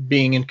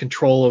being in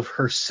control of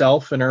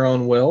herself and her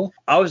own will.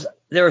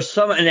 There are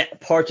some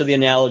parts of the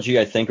analogy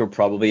I think are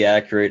probably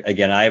accurate.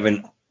 Again,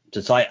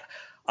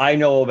 I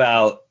know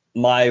about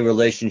my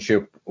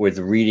relationship with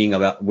reading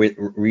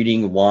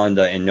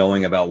Wanda and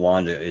knowing about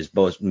Wanda is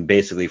both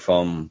basically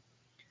from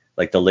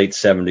like the late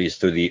 70s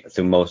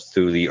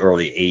through the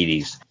early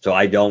 80s. So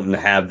I don't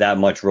have that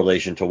much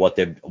relation to what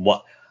they've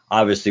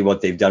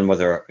done with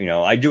her.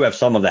 I do have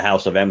some of the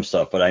House of M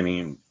stuff, but I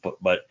mean,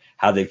 but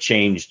how they've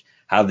changed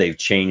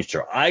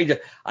her. I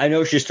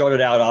know she started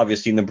out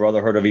obviously in the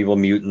Brotherhood of Evil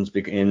Mutants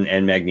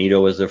and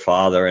Magneto as their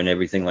father and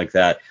everything like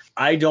that.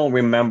 I don't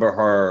remember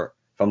her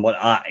from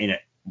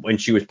when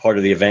she was part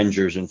of the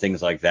Avengers and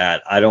things like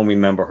that. I don't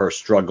remember her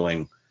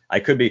struggling.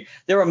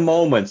 There were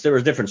moments, there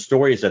were different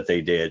stories that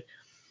they did,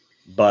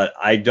 but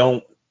I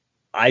don't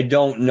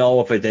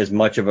know if it is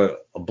much of a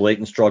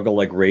blatant struggle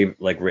like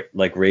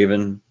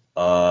Raven.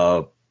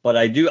 But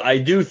I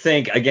do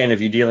think, again, if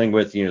you're dealing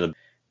with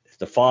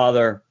the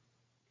father,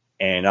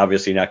 and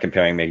obviously not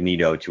comparing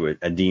Magneto to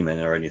a demon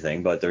or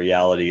anything, but the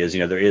reality is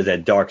there is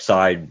that dark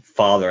side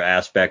father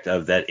aspect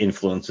of that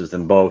influences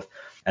them both,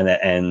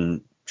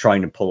 and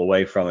trying to pull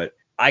away from it.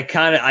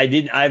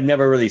 I've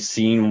never really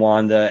seen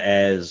Wanda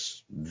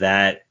as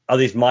that. At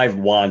least my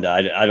Wanda,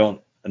 I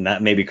don't. And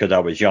that maybe because I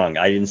was young,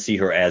 I didn't see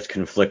her as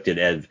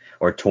conflicted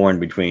or torn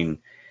between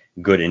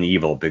good and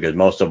evil, because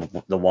most of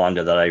the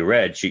Wanda that I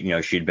read,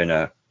 she'd been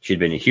a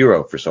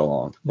hero for so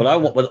long. What I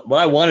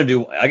want to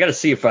do, I got to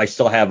see if I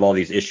still have all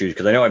these issues,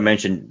 because I know I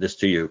mentioned this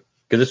to you,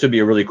 because this would be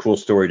a really cool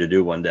story to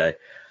do one day.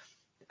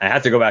 I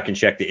have to go back and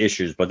check the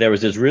issues, but there was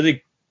this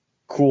really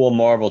cool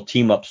Marvel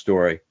team up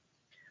story,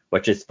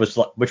 which was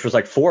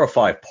like 4 or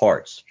 5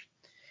 parts.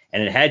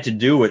 And it had to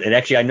do with it.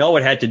 Actually, I know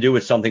it had to do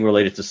with something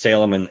related to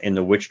Salem and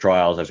the witch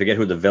trials. I forget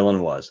who the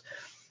villain was,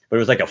 but it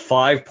was like a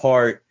 4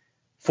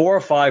 or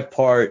 5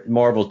 part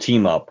Marvel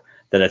team up.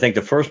 That I think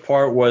the first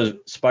part was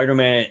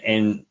Spider-Man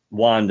and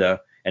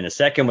Wanda, and the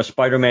second was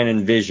Spider-Man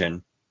and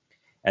Vision,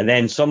 and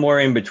then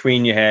somewhere in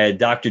between you had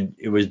Doctor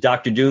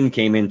Doom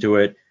came into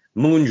it,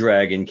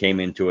 Moondragon came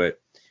into it,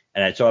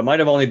 and so it might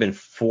have only been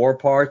 4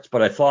 parts,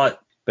 but I thought.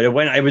 But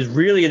it was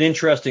really an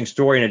interesting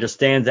story, and it just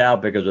stands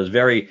out because it was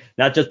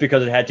not just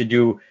because it had to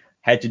do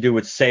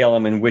with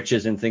Salem and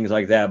witches and things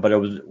like that, but it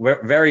was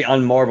very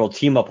un-Marvel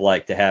team up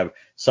like to have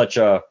such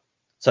a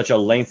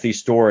lengthy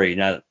story,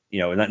 not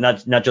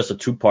just a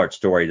 2-part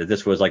story. That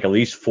this was like at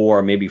least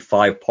 4, maybe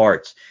 5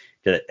 parts.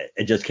 That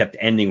it just kept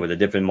ending with a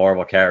different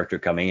Marvel character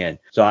coming in.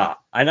 So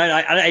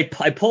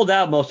I pulled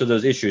out most of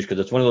those issues because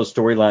it's one of those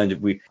storylines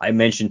that I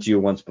mentioned to you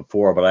once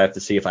before, but I have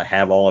to see if I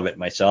have all of it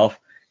myself,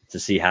 to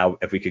see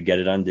if we could get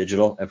it on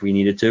digital if we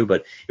needed to.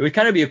 But it would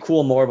kind of be a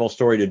cool Marvel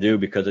story to do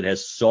because it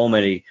has so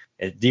many.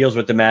 It deals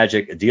with the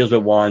magic, it deals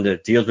with Wanda,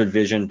 it deals with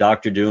Vision,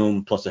 Doctor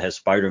Doom, plus it has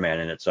Spider-Man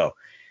in it. So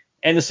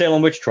and the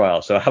Salem witch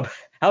trial. So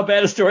how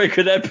bad a story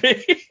could that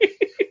be?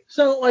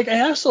 So, like,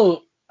 I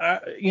also,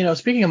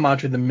 speaking of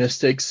Madre the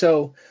Mystic,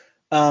 so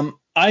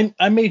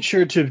I made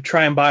sure to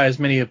try and buy as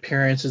many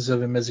appearances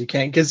of him as you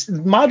can, because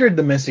Madre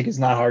the Mystic is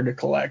not hard to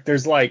collect.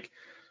 There's like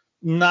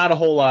not a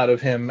whole lot of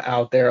him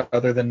out there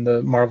other than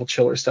the Marvel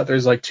Chiller stuff.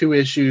 There's like 2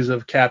 issues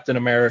of Captain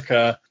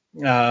America.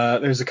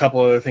 There's a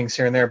couple other things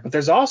here and there, but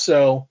there's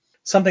also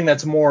something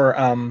that's more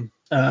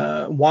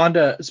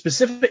Wanda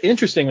specific.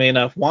 Interestingly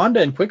enough,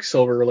 Wanda and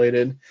Quicksilver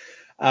related.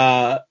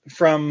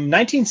 From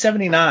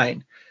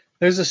 1979,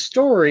 there's a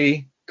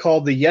story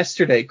called the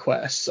Yesterday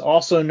Quest,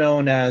 also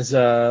known as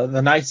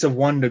the Knights of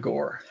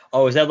Wundagore.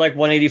 Oh, is that like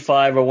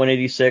 185 or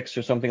 186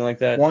 or something like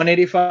that?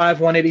 185,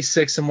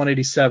 186, and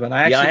 1187.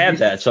 I have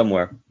that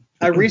somewhere.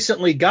 I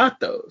recently got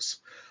those.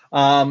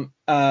 And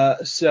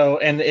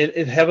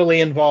it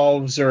heavily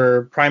involves,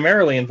 or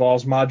primarily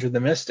involves, Madre the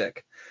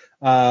Mystic.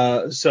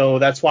 So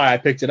that's why I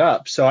picked it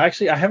up. So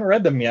actually, I haven't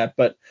read them yet,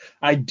 but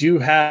I do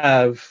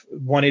have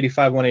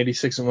 185,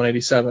 186, and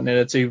 187, and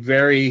it's a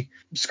very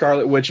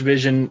Scarlet Witch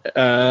Vision,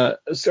 or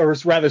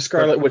rather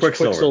Scarlet Witch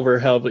Quicksilver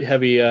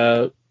heavy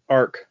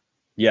arc.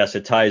 Yes,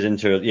 it ties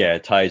into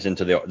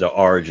the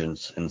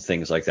origins and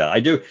things like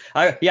that.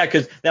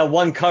 Because that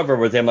one cover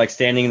with him like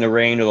standing in the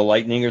rain or the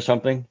lightning or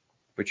something,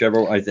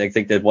 whichever. I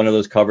think that one of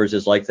those covers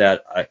is like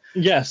that.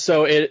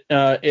 So it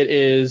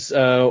is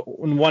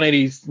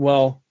 180.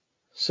 Well,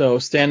 so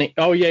standing.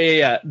 Oh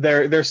yeah.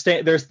 They're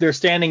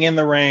standing in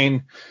the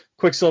rain.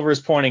 Quicksilver is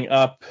pointing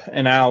up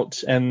and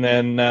out, and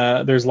then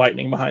there's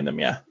lightning behind them.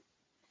 Yeah.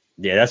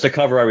 Yeah, that's the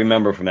cover I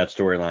remember from that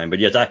storyline. But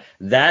yes,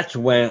 that's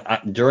when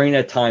during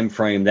that time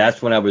frame, that's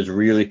when I was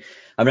really.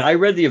 I mean, I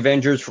read the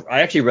Avengers.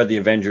 I actually read the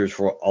Avengers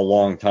for a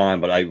long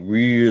time, but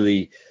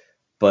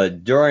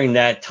during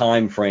that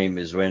time frame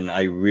is when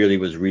I really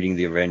was reading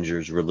the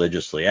Avengers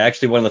religiously.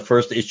 Actually, one of the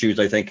first issues,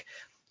 I think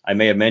I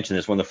may have mentioned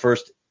this, one of the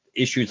first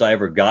issues I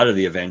ever got of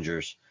the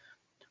Avengers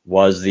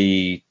was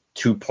the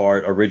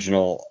 2-part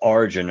original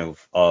origin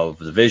of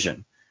the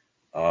Vision.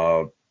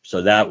 So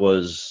I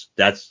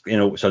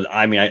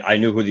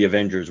knew who the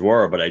Avengers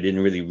were, but I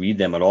didn't really read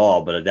them at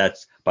all. But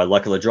that's by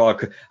luck of the draw.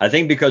 I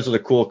think because of the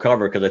cool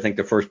cover, because I think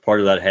the first part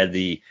of that had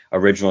the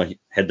original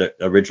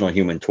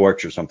Human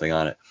Torch or something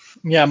on it.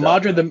 Yeah,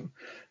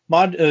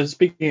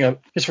 speaking of,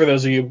 just for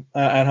those of you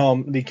at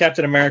home, the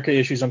Captain America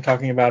issues I'm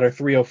talking about are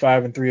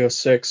 305 and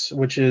 306,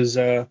 which is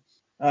the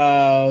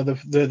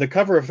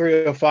cover of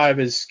 305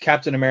 is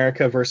Captain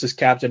America versus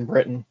Captain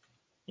Britain.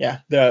 Yeah,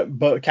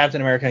 both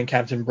Captain America and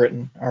Captain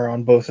Britain are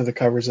on both of the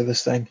covers of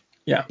this thing.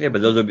 Yeah. Yeah,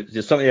 but those would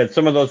be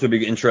some of those would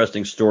be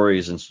interesting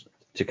stories and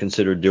to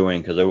consider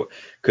doing because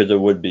it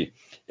would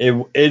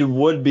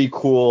be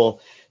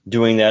cool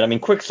doing that. I mean,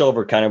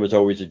 Quicksilver kind of was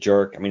always a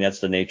jerk. I mean,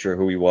 that's the nature of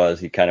who he was.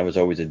 He kind of was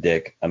always a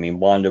dick. I mean,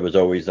 Wanda was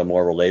always the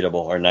more relatable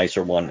or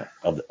nicer one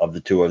of the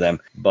two of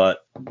them.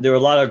 But there were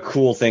a lot of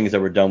cool things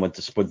that were done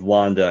with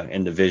Wanda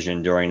and the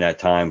Vision during that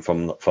time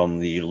from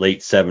the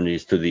late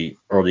 70s to the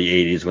early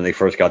 80s when they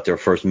first got their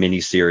first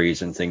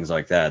miniseries and things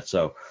like that.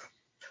 So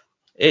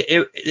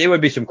it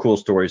would be some cool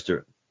stories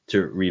to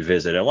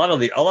revisit. A lot of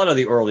the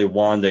early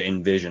Wanda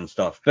and Vision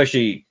stuff,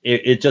 especially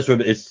they're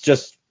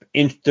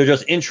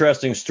just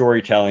interesting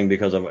storytelling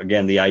because of,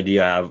 again, the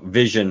idea of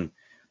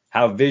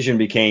how Vision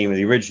became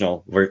the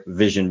original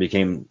Vision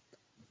became,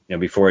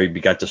 before he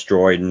got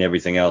destroyed and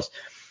everything else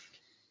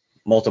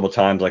multiple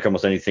times, like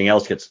almost anything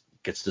else gets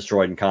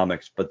destroyed in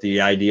comics. But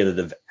the idea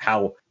that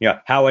how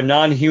a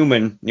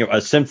non-human, a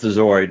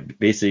synthezoid,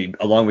 basically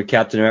along with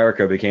Captain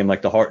America, became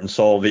like the heart and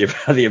soul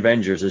of the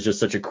Avengers is just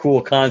such a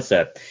cool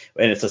concept.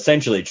 And it's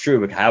essentially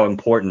true with how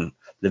important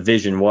the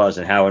Vision was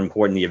and how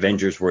important the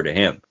Avengers were to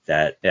him.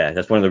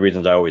 That's one of the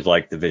reasons I always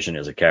liked the Vision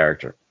as a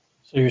character.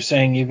 So you're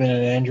saying even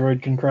an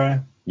android can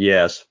cry?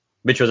 Yes,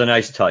 which was a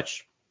nice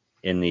touch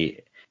in the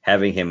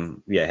having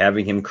him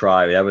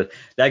cry.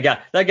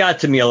 That got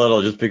to me a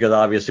little, just because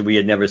obviously we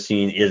had never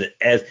seen it,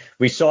 as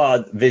we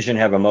saw Vision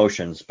have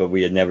emotions, but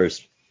we never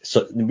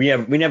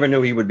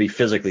knew he would be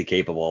physically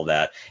capable of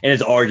that. And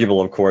it's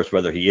arguable, of course,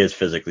 whether he is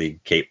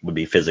would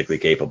be physically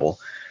capable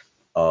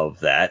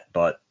of that,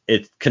 but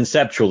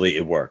conceptually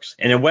it works.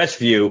 And in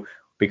Westview,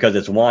 because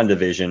it's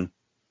WandaVision,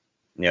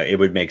 it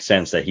would make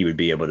sense that he would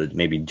be able to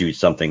maybe do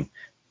something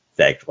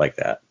like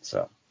that.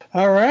 So.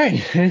 All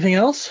right. Anything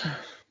else?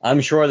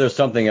 I'm sure there's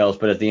something else,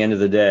 but at the end of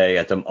the day,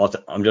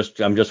 I'm just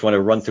want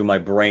to run through my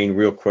brain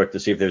real quick to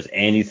see if there's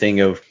anything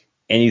of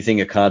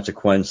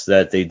consequence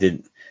that they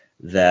did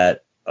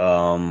that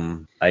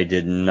I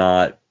did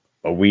not,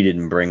 or we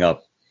didn't bring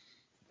up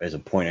as a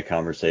point of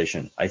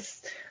conversation.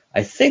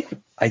 I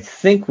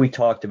think we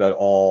talked about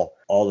all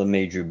the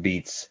major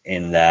beats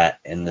in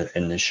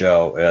the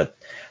show.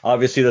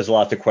 Obviously, there's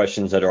lots of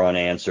questions that are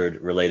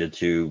unanswered related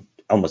to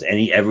almost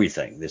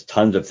everything. There's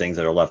tons of things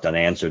that are left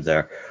unanswered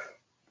there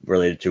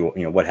related to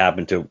what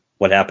happened to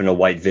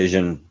White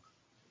Vision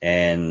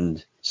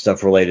and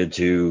stuff related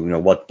to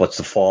what's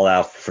the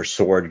fallout for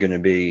Sword going to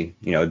be.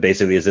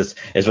 Basically is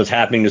what's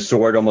happening to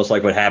Sword almost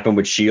like what happened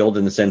with Shield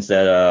in the sense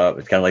that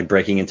it's kind of like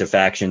breaking into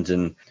factions,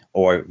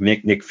 or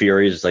Nick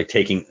Fury is like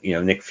taking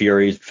Nick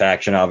Fury's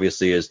faction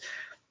obviously is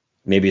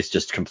maybe it's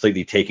just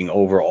completely taking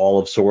over all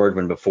of Sword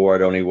when before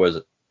it only was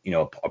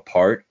a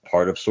part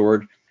of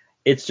Sword.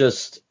 It's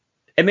just,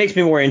 it makes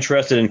me more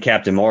interested in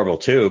Captain Marvel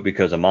too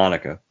because of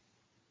Monica.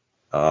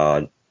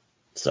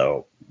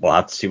 So we'll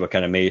have to see what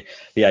kind of made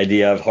the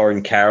idea of her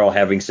and Carol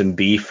having some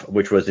beef,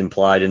 which was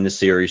implied in the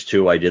series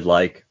too. I did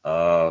like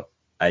that.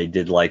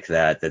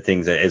 The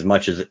things that, as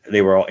much as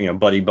they were all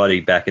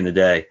buddy back in the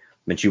day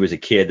when she was a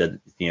kid, that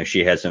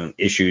she had some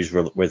issues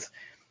with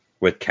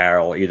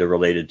Carol, either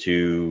related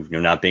to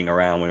not being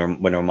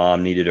around when her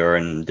mom needed her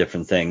and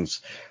different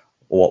things.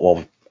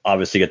 We'll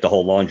obviously get the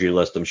whole laundry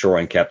list, I'm sure,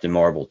 on Captain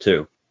Marvel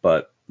too.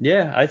 But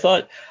yeah, I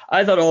thought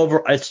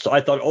overall,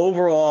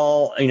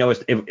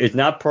 it's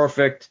not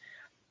perfect.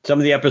 Some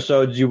of the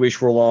episodes you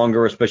wish were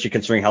longer, especially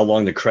considering how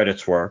long the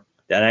credits were.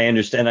 And I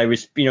understand,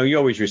 you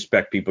always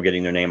respect people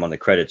getting their name on the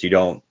credits. You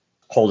don't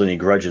hold any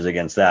grudges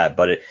against that.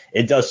 But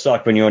it does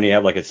suck when you only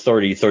have like a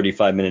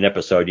 35 minute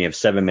episode and you have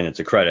 7 minutes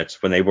of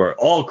credits, when they were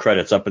all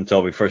credits up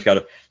until we first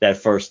got that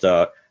first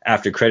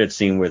after credit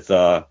scene with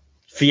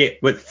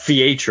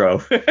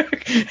Pietro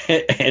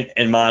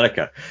and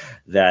Monica.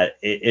 That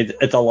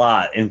it's a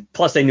lot, and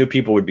plus they knew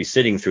people would be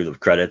sitting through the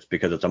credits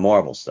because it's a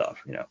Marvel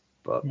stuff,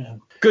 But yeah.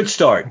 Good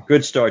start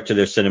to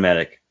their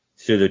cinematic,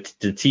 to the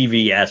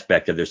TV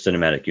aspect of their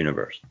cinematic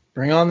universe.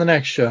 Bring on the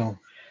next show.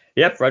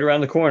 Yep, right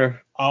around the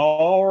corner.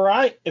 All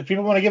right. If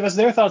people want to give us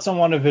their thoughts on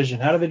WandaVision,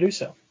 how do they do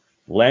so?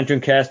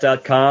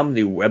 LanternCast.com,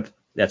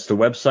 that's the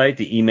website.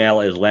 The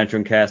email is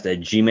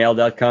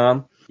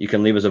lanterncast@gmail.com. You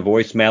can leave us a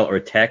voicemail or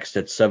text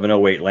at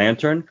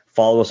 708-LANTERN.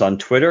 Follow us on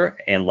Twitter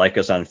and like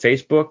us on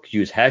Facebook.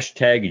 Use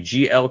hashtag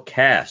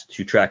GLCast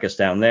to track us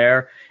down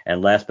there.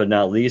 And last but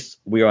not least,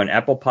 we are on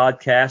Apple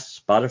Podcasts,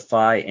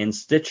 Spotify, and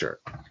Stitcher.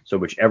 So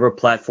whichever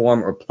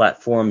platform or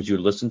platforms you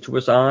listen to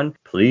us on,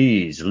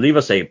 please leave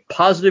us a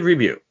positive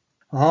review.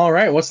 All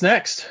right, what's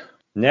next?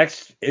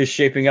 Next is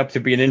shaping up to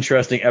be an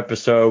interesting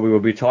episode. We will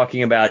be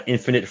talking about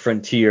Infinite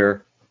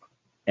Frontier.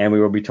 And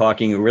we will be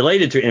talking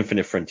related to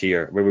Infinite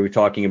Frontier, where we'll be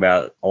talking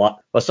about a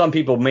lot. Well, some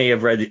people may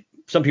have read,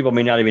 some people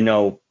may not even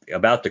know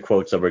about the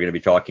quotes that we're going to be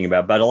talking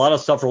about, but a lot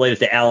of stuff related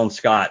to Alan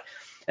Scott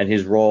and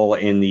his role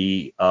in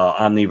the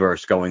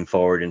Omniverse going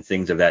forward and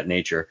things of that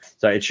nature.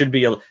 So it should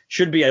be a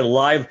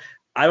live.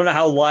 I don't know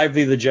how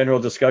lively the general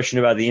discussion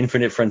about the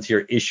Infinite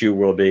Frontier issue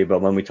will be,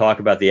 but when we talk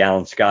about the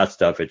Alan Scott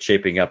stuff, it's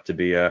shaping up to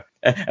be it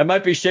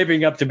might be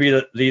shaping up to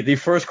be the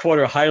first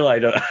quarter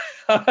highlight of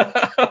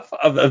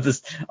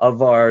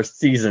our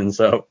season.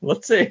 So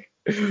let's see.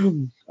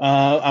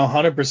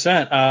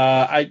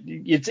 100%.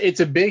 It's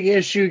a big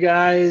issue,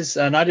 guys,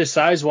 not just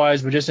size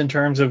wise, but just in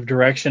terms of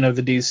direction of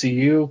the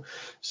DCU.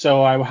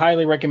 So I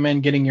highly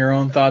recommend getting your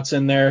own thoughts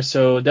in there.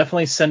 So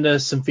definitely send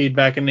us some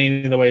feedback in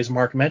any of the ways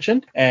Mark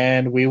mentioned,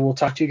 and we will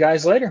talk to you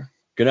guys later.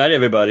 Good night,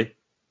 everybody.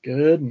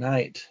 Good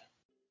night.